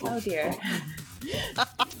peens. Oh dear.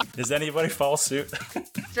 Does anybody follow suit?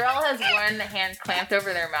 Jarrell has one hand clamped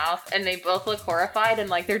over their mouth, and they both look horrified and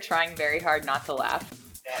like they're trying very hard not to laugh.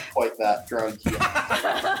 Not quite that drunk yet.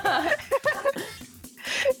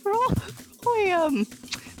 Roll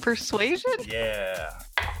persuasion? Yeah.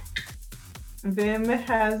 Vim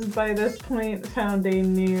has by this point found a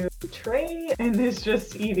new tray and is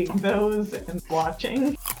just eating those and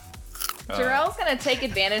watching. Jarrell's gonna take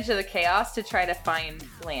advantage of the chaos to try to find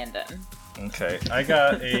Landon. Okay, I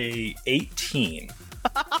got a 18.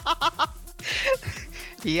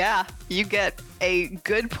 Yeah, you get a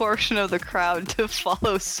good portion of the crowd to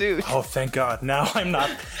follow suit. Oh, thank God! Now I'm not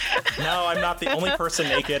the only person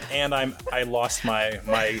naked, and I lost my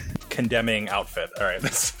condemning outfit. All right,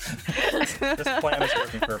 this plan is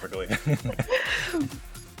working perfectly.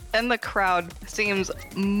 And the crowd seems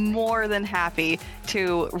more than happy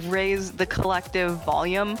to raise the collective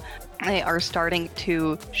volume. They are starting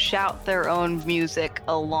to shout their own music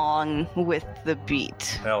along with the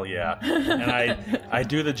beat. Hell yeah. And I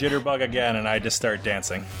do the jitterbug again, and I just start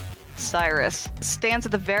dancing. Cyrus stands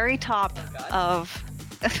at the very top of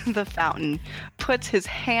the fountain, puts his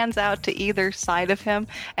hands out to either side of him,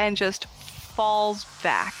 and just falls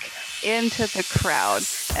back into the crowd.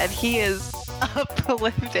 And he is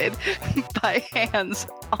uplifted by hands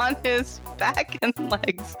on his back and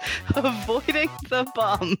legs, avoiding the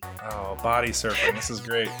bum. Oh, body surfing. This is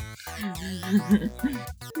great.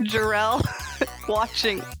 Jarrell,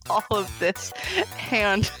 watching all of this,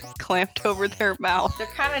 hand clamped over their mouth. They're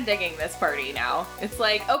kind of digging this party now. It's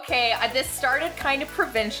like, okay, this started kind of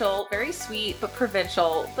provincial, very sweet, but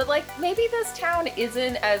provincial. But like, maybe this town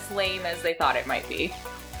isn't as lame as they thought it might be.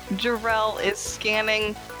 Jarrell is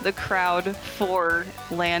scanning the crowd for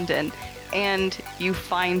Landon, and you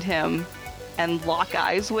find him and lock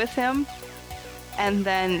eyes with him. And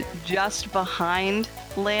then just behind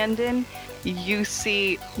Landon, you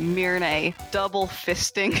see Myrne double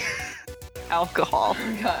fisting alcohol.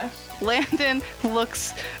 Oh my gosh. Landon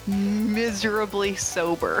looks miserably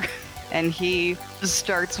sober, and he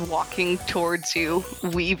starts walking towards you,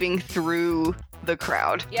 weaving through the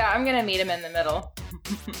crowd. Yeah, I'm gonna meet him in the middle.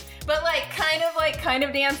 But kind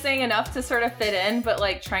of dancing enough to sort of fit in, but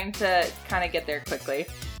like trying to kind of get there quickly.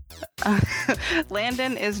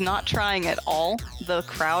 Landon is not trying at all. The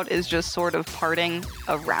crowd is just sort of parting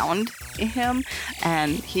around him,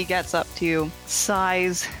 and he gets up to you,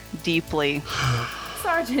 sighs deeply.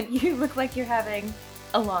 Sergeant, you look like you're having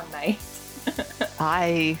a long night.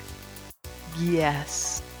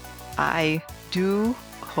 Yes, I do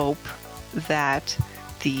hope that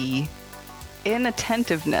the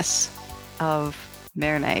inattentiveness of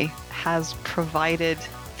Myrne has provided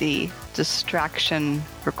the distraction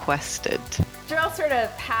requested. Jarell sort of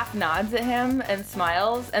half nods at him and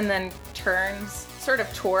smiles, and then turns sort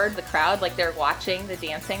of toward the crowd, like they're watching the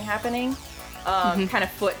dancing happening. Kind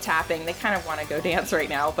of foot tapping. They kind of want to go dance right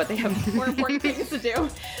now, but they have more important things to do.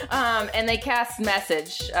 And they cast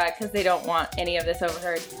message because they don't want any of this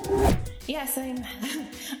overheard. Yes, I'm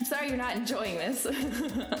sorry you're not enjoying this.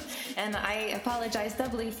 And I apologize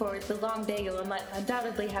doubly for the long day you'll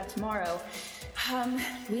undoubtedly have tomorrow.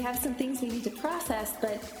 We have some things we need to process,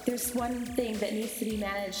 but there's one thing that needs to be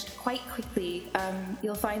managed quite quickly.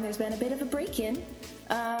 You'll find there's been a bit of a break-in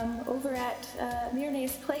over at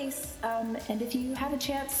Myrne's place, and if you have a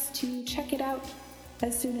chance to check it out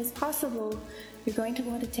as soon as possible, you're going to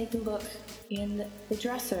want to take a look in the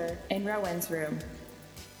dresser in Rowan's room.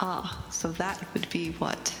 Ah, so that would be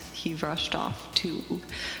what he rushed off to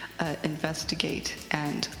investigate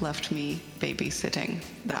and left me babysitting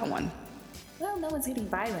that one. Well, no one's getting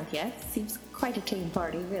violent yet. Seems quite a tame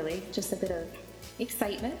party, really. Just a bit of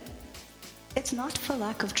excitement. It's not for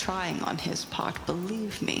lack of trying on his part,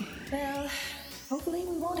 believe me. Well, hopefully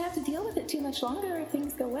we won't have to deal with it too much longer if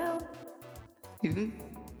things go well. Mm-hmm.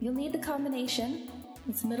 You'll need the combination.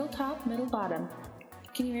 It's middle top, middle bottom.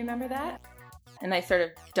 Can you remember that? And I sort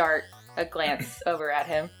of dart a glance over at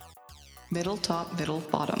him. Middle top, middle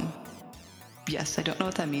bottom. Yes, I don't know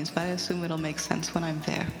what that means, but I assume it'll make sense when I'm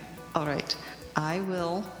there. All right, I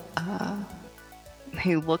will,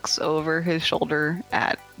 he looks over his shoulder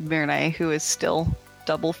at Myrne, who is still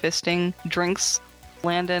double fisting drinks.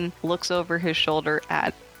 Landon looks over his shoulder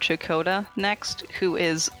at Chakotay next, who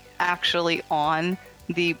is actually on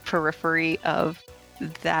the periphery of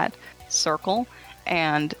that circle,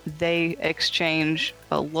 and they exchange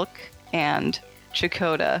a look, and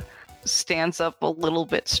Chakotay stands up a little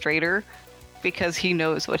bit straighter because he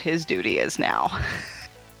knows what his duty is now.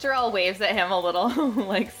 Jarell waves at him a little,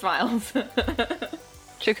 like smiles.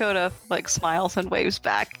 Chakotay smiles and waves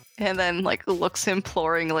back, and then looks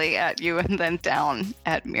imploringly at you, and then down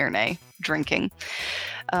at Myrne drinking.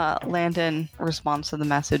 Landon responds to the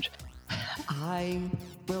message. I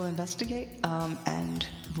will investigate, and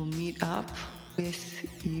we'll meet up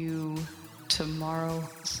with you tomorrow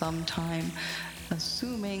sometime,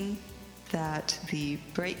 assuming that the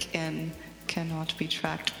break-in cannot be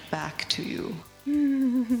tracked back to you.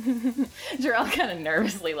 Jarell kind of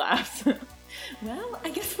nervously laughs. Well, I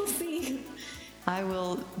guess we'll see. I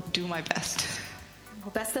will do my best. Well,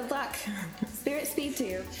 best of luck. Spirit speed to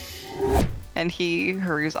you. And he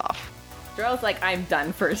hurries off. Jarell's like, I'm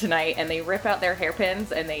done for tonight, and they rip out their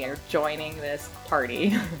hairpins and they are joining this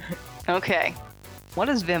party. Okay. What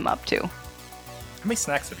is Vim up to? How many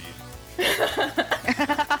snacks have you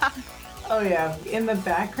eaten? Oh yeah, in the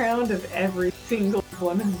background of every single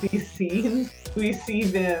one of these scenes, we see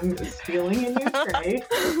them stealing a new tray.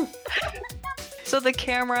 So the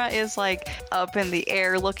camera is up in the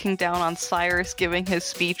air looking down on Cyrus giving his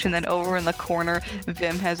speech, and then over in the corner,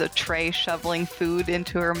 Vim has a tray shoveling food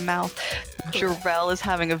into her mouth. Jarell is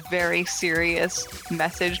having a very serious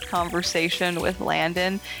messaged conversation with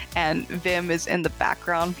Landon, and Vim is in the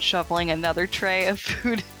background shoveling another tray of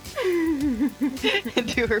food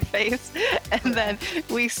into her face, and then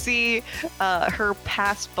we see her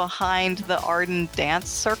pass behind the Arden dance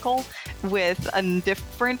circle with a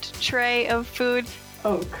different tray of food.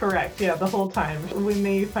 Oh, correct. Yeah, the whole time. When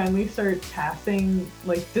they finally start passing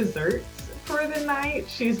desserts for the night,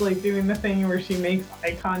 she's doing the thing where she makes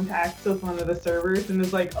eye contact with one of the servers and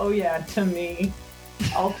is like, oh yeah, to me.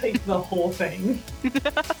 I'll take the whole thing.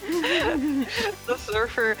 The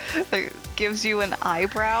surfer gives you an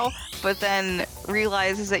eyebrow, but then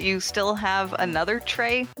realizes that you still have another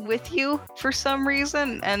tray with you for some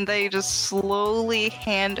reason, and they just slowly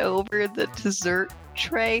hand over the dessert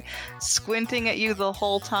tray, squinting at you the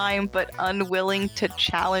whole time, but unwilling to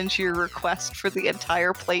challenge your request for the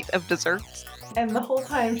entire plate of desserts. And the whole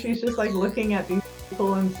time she's just like looking at these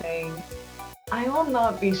people and saying, I will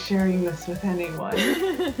not be sharing this with anyone.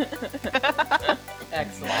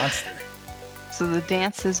 Excellent. So the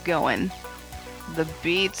dance is going. The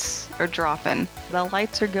beats are dropping. The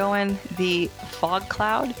lights are going. The fog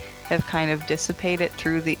cloud have kind of dissipated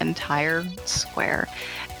through the entire square.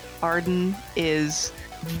 Arden is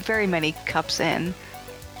very many cups in.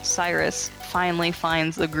 Cyrus finally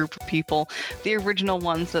finds a group of people, the original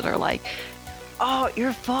ones that are like, oh,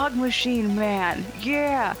 you're Fog Machine Man,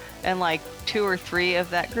 yeah! And like 2 or 3 of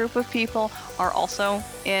that group of people are also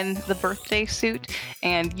in the birthday suit,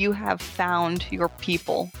 and you have found your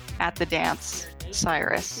people at the dance,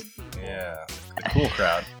 Cyrus. Yeah, the cool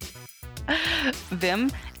crowd.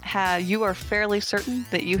 Vim, you are fairly certain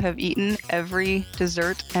that you have eaten every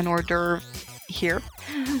dessert and hors d'oeuvre here.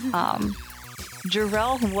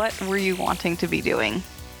 Jarell, what were you wanting to be doing?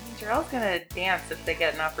 Jarell's gonna dance if they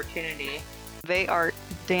get an opportunity. They are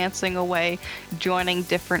dancing away, joining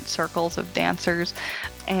different circles of dancers,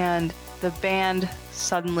 and the band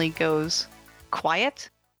suddenly goes quiet,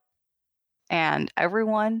 and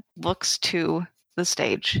everyone looks to the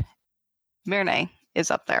stage. Myrne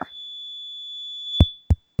is up there.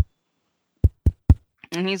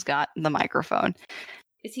 And he's got the microphone.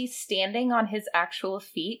 Is he standing on his actual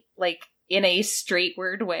feet, like in a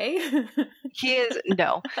straightward way? He is,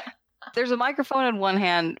 no. There's a microphone in one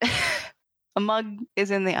hand, a mug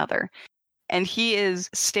is in the other. And he is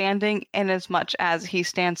standing in as much as he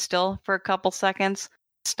stands still for a couple seconds,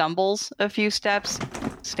 stumbles a few steps,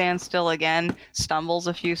 stands still again, stumbles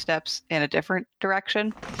a few steps in a different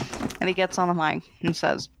direction, and he gets on the mic and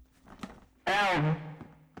says, I'm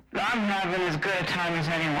having as good a time as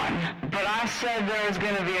anyone, but I said there was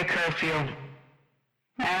going to be a curfew.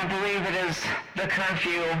 And I believe it is the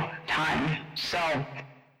curfew time, so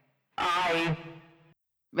I...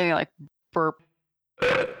 Maybe like burp.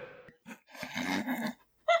 I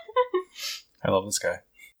love this guy.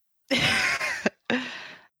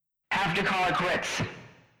 have to call it quits.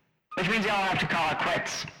 Which means y'all have to call it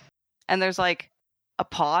quits. And there's like a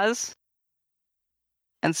pause.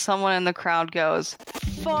 And someone in the crowd goes,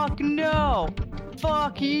 fuck no!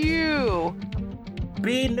 Fuck you!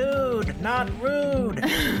 Be nude, not rude!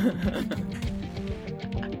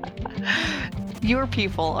 Your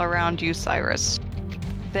people around you, Cyrus,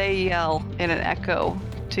 they yell in an echo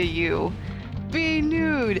to you, be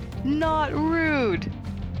nude, not rude!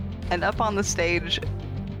 And up on the stage,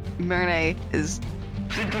 Myrne is...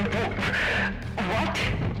 What?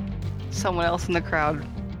 Someone else in the crowd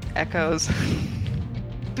echoes,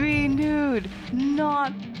 be nude,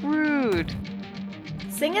 not rude.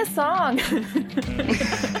 Sing a song. There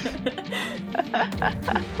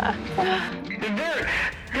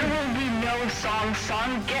will be no song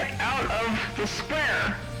sung. Get out of the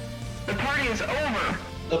square. The party is over.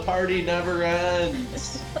 The party never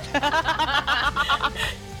ends.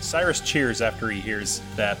 Cyrus cheers after he hears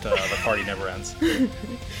that the party never ends.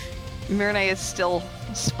 Myrne is still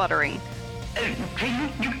sputtering.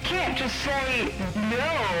 You can't just say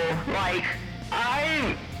no. Like,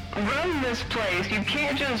 I run this place. You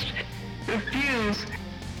can't just refuse.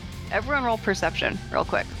 Everyone roll perception real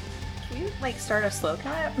quick. Can you, like, start a slow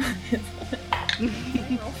clap? Can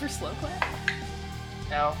you roll for slow clap?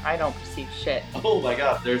 No, I don't perceive shit. Oh my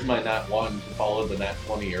god, there's my nat 1 to follow the nat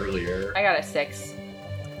 20 earlier. I got a 6.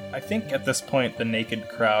 I think at this point the naked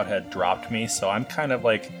crowd had dropped me, so I'm kind of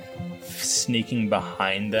like sneaking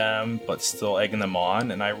behind them, but still egging them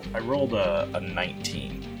on, and I rolled a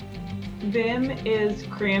 19. Vim is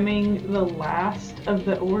cramming the last of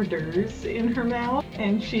the hors d'oeuvres in her mouth,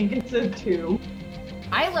 and she gets a 2.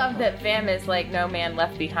 I love that Vim is like no man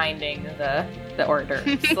left behinding the order.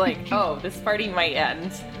 It's like, oh, this party might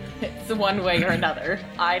end. It's one way or another.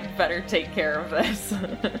 I'd better take care of this.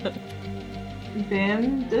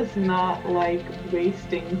 Vim does not like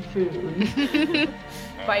wasting food.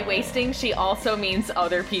 By wasting, she also means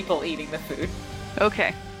other people eating the food.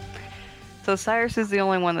 Okay. So Cyrus is the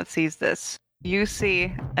only one that sees this. You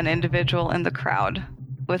see an individual in the crowd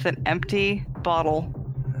with an empty bottle.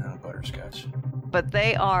 Butterscotch. But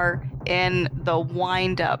they are in the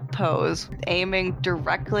wind-up pose, aiming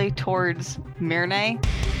directly towards Myrne.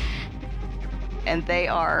 And they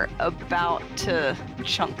are about to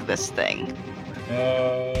chunk this thing.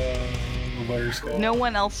 Butterscotch. No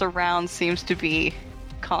one else around seems to be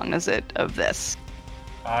cognizant of this.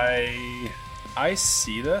 I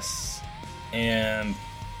see this, and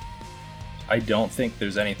I don't think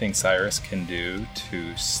there's anything Cyrus can do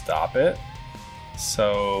to stop it.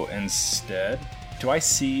 So instead, do I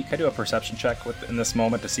see? Can I do a perception check in this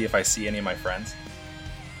moment to see if I see any of my friends?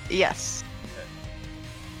 Yes.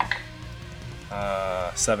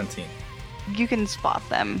 17. You can spot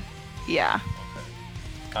them. Yeah.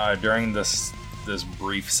 During this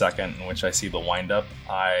brief second in which I see the windup,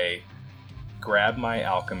 I grab my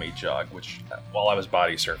alchemy jug, which while I was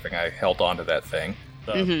body surfing, I held onto that thing.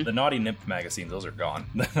 The Naughty Nymph magazines, those are gone.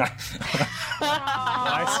 When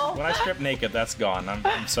I strip naked, that's gone.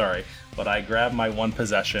 I'm sorry. But I grab my one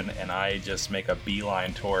possession and I just make a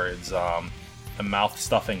beeline towards the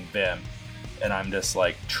mouth-stuffing Vim. And I'm just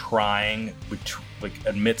like trying, like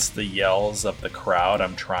amidst the yells of the crowd,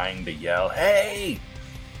 I'm trying to yell, "Hey!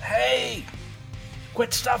 Hey!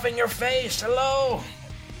 Quit stuffing your face! Hello!"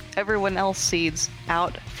 Everyone else sees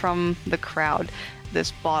out from the crowd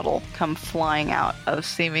this bottle come flying out of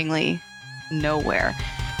seemingly nowhere.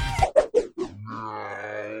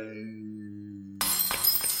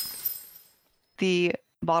 The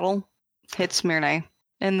bottle hits Myrnay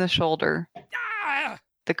in the shoulder.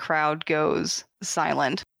 The crowd goes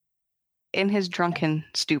silent. In his drunken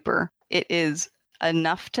stupor, it is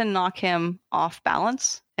enough to knock him off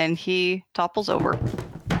balance, and he topples over.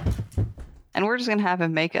 And we're just going to have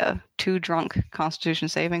him make a 2 drunk Constitution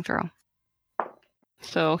saving throw.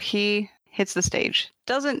 So he hits the stage.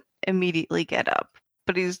 Doesn't immediately get up,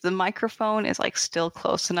 but the microphone is like still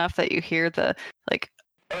close enough that you hear the like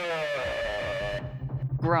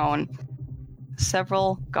groan.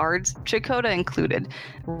 Several guards, Chakotay included,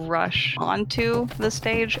 rush onto the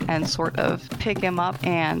stage and sort of pick him up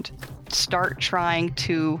and start trying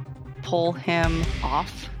to pull him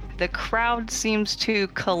off. The crowd seems to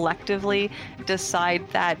collectively decide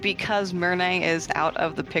that because Myrnay is out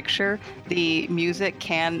of the picture, the music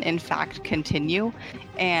can in fact continue,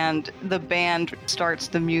 and the band starts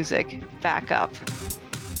the music back up.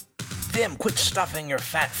 Vim, quit stuffing your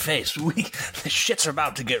fat face. The shit's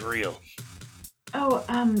about to get real. I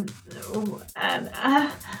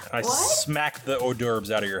what? Smack the hors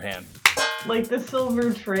d'oeuvres out of your hand. Like the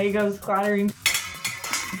silver tray goes clattering,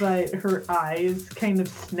 but her eyes kind of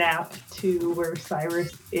snap to where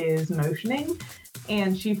Cyrus is motioning,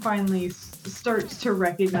 and she finally starts to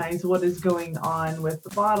recognize what is going on with the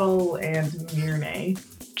bottle and Myrnay.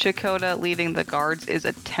 Chakotay, leading the guards, is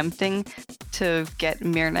attempting to get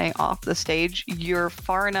Myrnay off the stage. You're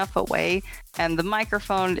far enough away, and the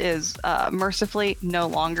microphone is mercifully no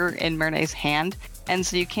longer in Myrnay's hand, and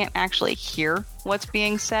so you can't actually hear what's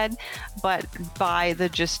being said, but by the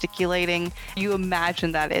gesticulating, you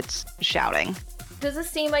imagine that it's shouting. Does it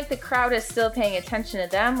seem like the crowd is still paying attention to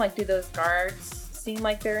them? Like, do those guards seem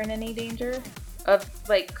like they're in any danger of,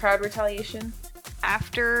 like, crowd retaliation?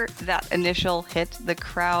 After that initial hit, the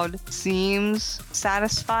crowd seems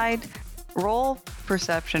satisfied. Roll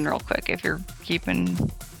perception real quick if you're keeping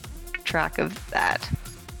track of that.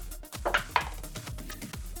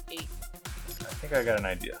 8. I think I got an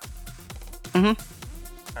idea.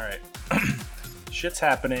 Mm-hmm. All right. Shit's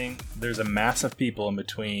happening. There's a mass of people in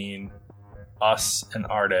between us and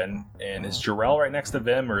Arden. And is Jarrell right next to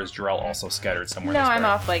Vim, or is Jarrell also scattered somewhere? No, I'm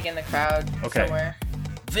off, like, in the crowd somewhere.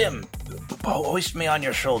 Vim, hoist me on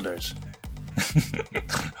your shoulders.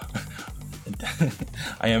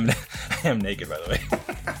 I am naked, by the way.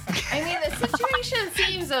 I mean, the situation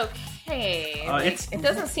seems okay. It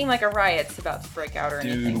doesn't seem like a riot's about to break out or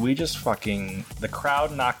anything. Dude, we just the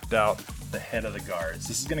crowd knocked out the head of the guards.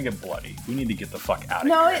 This is gonna get bloody. We need to get the fuck out of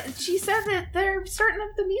here. No, she said that they're starting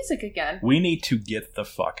up the music again. We need to get the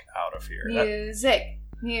fuck out of here. Music.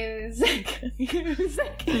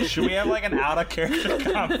 Should we have like an out of character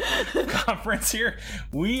conference here?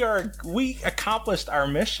 We accomplished our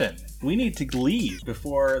mission. We need to leave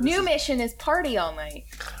before mission is party all night.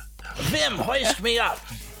 Vim, hoist me up.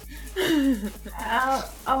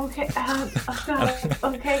 Okay.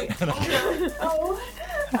 Okay.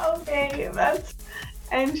 Okay. That's.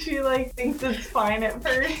 And she like thinks it's fine at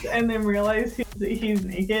first, and then realizes he's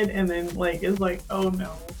naked, and then like is like, oh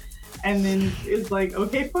no. And then is like,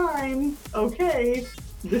 okay, fine, okay.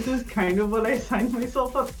 This is kind of what I signed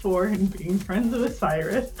myself up for in being friends with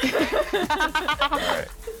Cyrus. Alright.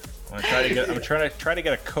 I'm gonna try to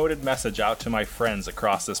get a coded message out to my friends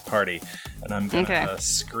across this party. And I'm gonna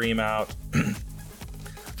scream out,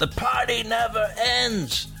 the party never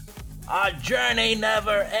ends! Our journey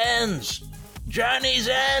never ends! Journey's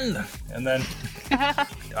end! And then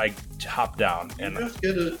I hop down and just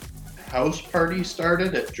get a house party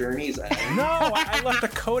started at Journey's End. No, I left a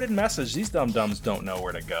coded message. These dum-dums don't know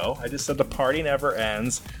where to go. I just said the party never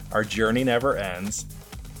ends. Our journey never ends.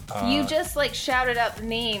 You just like shouted out the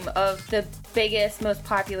name of the biggest, most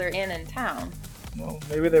popular inn in town. Well,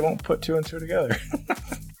 maybe they won't put 2 and 2 together.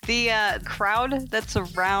 The crowd that's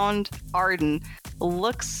around Arden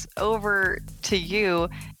looks over to you,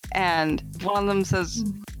 and one of them says,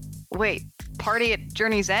 "Wait, party at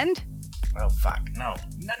Journey's End?" Oh, fuck, no.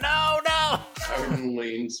 No! Arden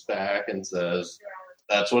leans back and says,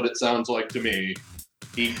 "That's what it sounds like to me."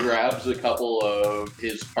 He grabs a couple of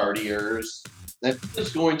his partiers and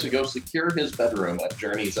is going to go secure his bedroom at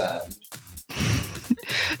Journey's End.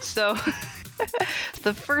 So,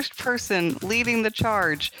 the first person leading the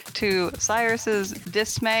charge to Cyrus's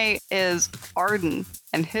dismay is Arden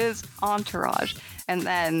and his entourage. And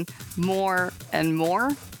then more and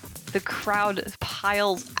more, the crowd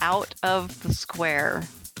piles out of the square,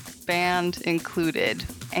 band included,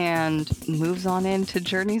 and moves on into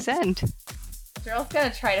Journey's End. Daryl's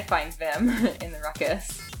gonna try to find Vim in the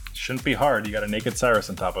ruckus. Shouldn't be hard. You got a naked Cyrus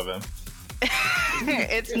on top of him.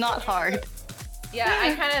 It's not hard. Yeah,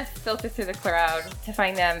 I kind of filter through the crowd to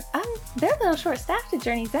find them. They're a little short-staffed at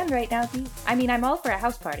Journey's End right now. I mean, I'm all for a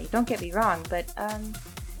house party, don't get me wrong, but,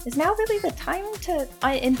 is now really the time to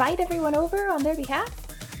invite everyone over on their behalf?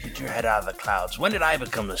 Get your head out of the clouds. When did I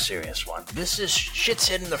become the serious one? This is shit's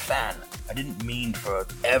hitting the fan. I didn't mean for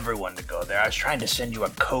everyone to go there. I was trying to send you a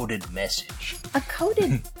coded message. A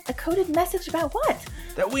coded message about what?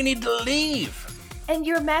 That we need to leave. And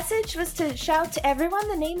your message was to shout to everyone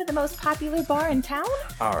the name of the most popular bar in town?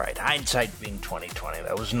 Alright, hindsight being 20/20,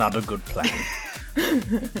 that was not a good plan.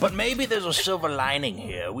 But maybe there's a silver lining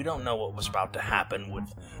here. We don't know what was about to happen with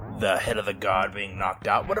the head of the guard being knocked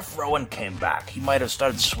out. What if Rowan came back? He might have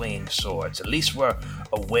started swinging swords. At least we're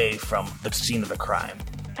away from the scene of the crime.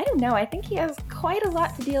 I don't know. I think he has quite a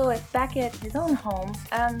lot to deal with back at his own home.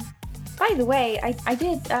 By the way, I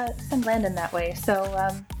did send Landon that way, so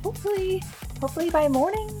hopefully by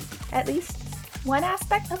morning, at least one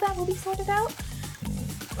aspect of that will be sorted out.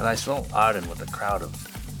 Well, I saw Arden with a crowd of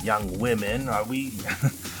young women. Are we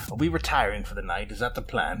retiring for the night? Is that the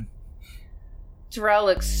plan? Darrell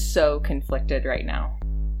looks so conflicted right now.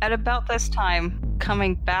 At about this time,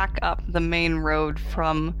 coming back up the main road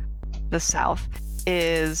from the south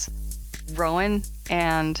is Rowan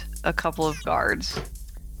and a couple of guards.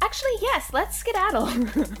 Actually, yes, let's skedaddle.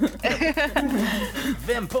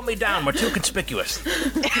 Vim, put me down. We're too conspicuous.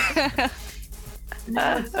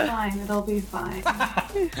 No, it's fine. It'll be fine.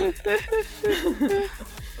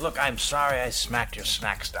 Look, I'm sorry I smacked your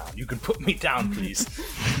snacks down. You can put me down, please.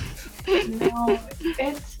 No,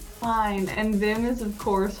 it's fine. And Vim is, of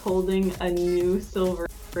course, holding a new silver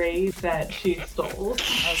braid that she stole.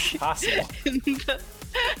 How's possible?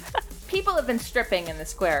 People have been stripping in the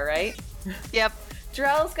square, right? Yep.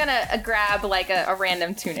 Jarell's gonna grab like a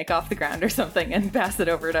random tunic off the ground or something and pass it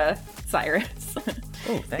over to Cyrus.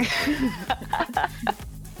 Oh, thank you.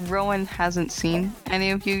 Rowan hasn't seen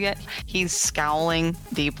any of you yet. He's scowling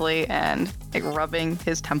deeply and rubbing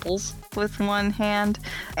his temples with one hand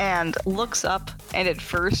and looks up, and at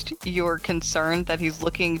first you're concerned that he's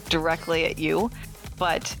looking directly at you,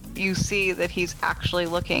 but you see that he's actually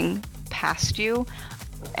looking past you.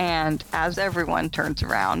 And as everyone turns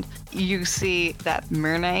around, you see that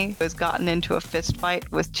Myrne has gotten into a fist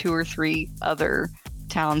fight with 2 or 3 other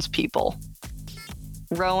townspeople.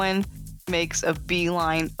 Rowan makes a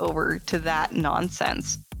beeline over to that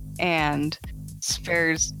nonsense and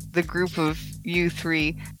spares the group of you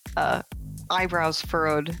 3 eyebrows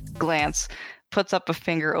furrowed glance, puts up a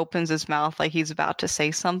finger, opens his mouth like he's about to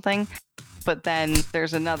say something, but then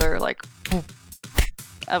there's another like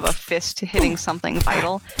of a fist hitting something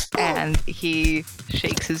vital, and he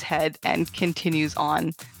shakes his head and continues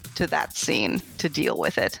on to that scene to deal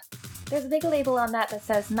with it. There's a big label on that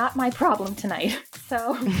says, "Not my problem tonight."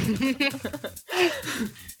 So.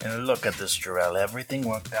 And look at this, Jarell. Everything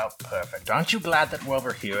worked out perfect. Aren't you glad that we're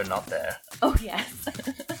over here and not there? Oh, yes.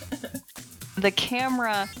 The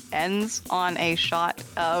camera ends on a shot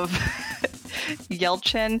of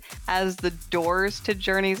Yelchin as the doors to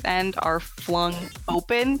Journey's End are flung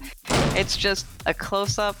open. It's just a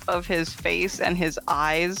close-up of his face, and his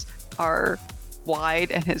eyes are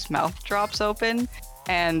wide and his mouth drops open,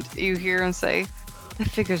 and you hear him say, "I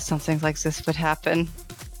figured something like this would happen."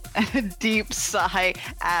 And a deep sigh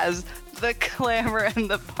as the clamor and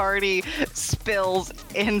the party spills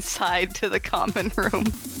inside to the common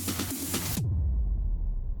room.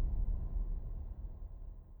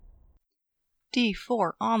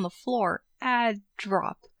 D4 on the floor, ad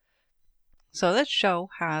drop. So this show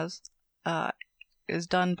is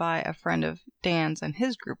done by a friend of Dan's and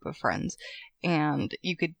his group of friends, and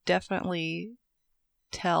you could definitely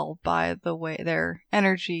tell by the way their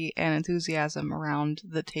energy and enthusiasm around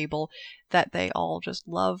the table that they all just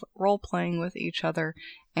love role-playing with each other,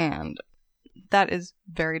 and that is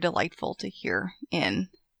very delightful to hear in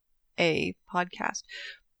a podcast.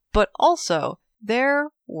 But also, their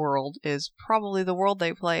world is probably, the world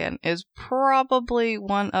they play in, is probably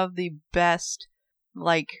one of the best,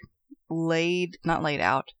 like, not laid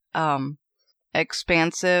out,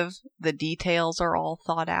 expansive. The details are all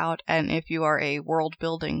thought out, and if you are a world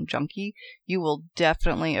building junkie, you will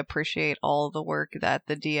definitely appreciate all the work that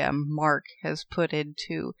the DM Mark has put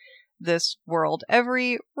into this world.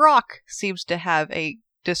 Every rock seems to have a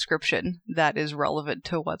description that is relevant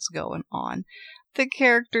to what's going on. The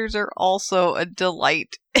characters are also a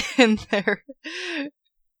delight in their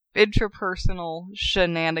interpersonal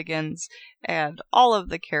shenanigans, and all of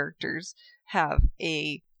the characters have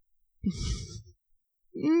a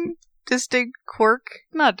distinct quirk.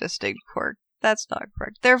 Not distinct quirk, that's not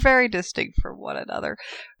correct. They're very distinct from one another.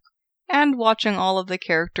 And watching all of the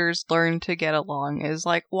characters learn to get along is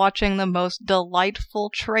like watching the most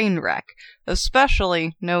delightful train wreck.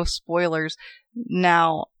 Especially, no spoilers,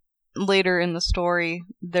 now later in the story,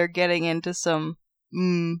 they're getting into some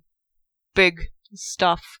big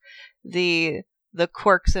stuff. The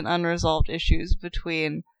quirks and unresolved issues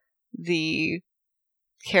between the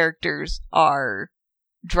characters are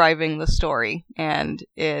driving the story, and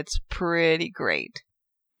it's pretty great.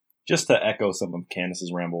 Just to echo some of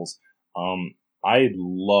Candace's rambles, I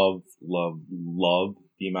love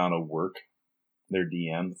the amount of work their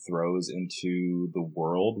DM throws into the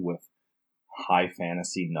world with high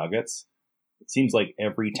fantasy nuggets. It seems like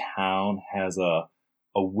every town has a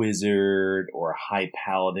wizard or a high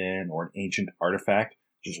paladin or an ancient artifact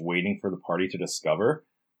just waiting for the party to discover.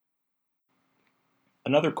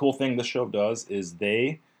 Another cool thing this show does is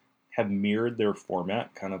they have mirrored their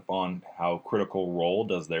format kind of on how Critical Role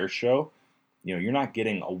does their show. You know, you're not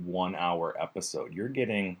getting a 1 hour episode. You're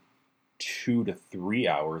getting 2 to 3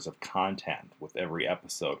 hours of content with every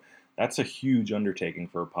episode. That's a huge undertaking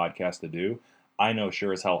for a podcast to do. I know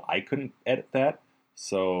sure as hell I couldn't edit that.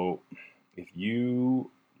 So if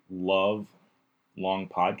you love long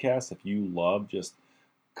podcasts, if you love just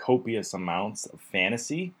copious amounts of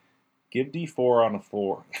fantasy, give D4 on the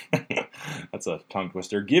floor. That's a tongue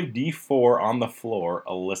twister. Give D4 on the floor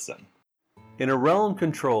a listen. In a realm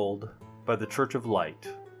controlled by the Church of Light,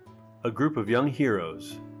 a group of young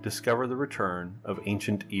heroes discover the return of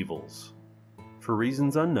ancient evils. For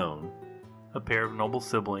reasons unknown, a pair of noble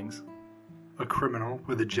siblings, a criminal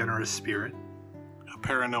with a generous spirit, a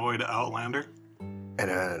paranoid outlander, and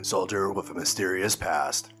a soldier with a mysterious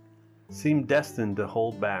past seem destined to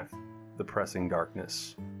hold back the pressing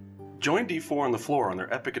darkness. Join D4 on the Floor on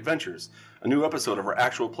their epic adventures. A new episode of our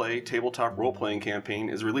actual play tabletop role-playing campaign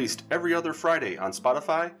is released every other Friday on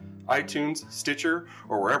Spotify, iTunes, Stitcher,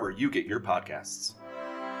 or wherever you get your podcasts.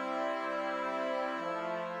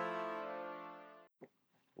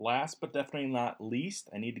 Last but definitely not least,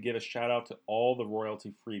 I need to give a shout out to all the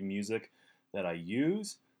royalty-free music that I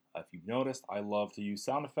use. If you've noticed, I love to use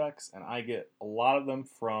sound effects, and I get a lot of them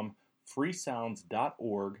from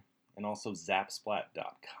freesounds.org and also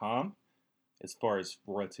zapsplat.com. As far as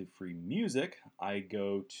royalty-free music, I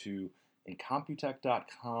go to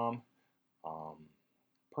incomputech.com,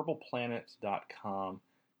 purpleplanet.com,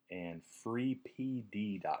 and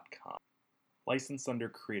freepd.com. Licensed under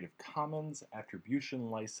Creative Commons Attribution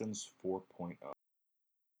License 4.0.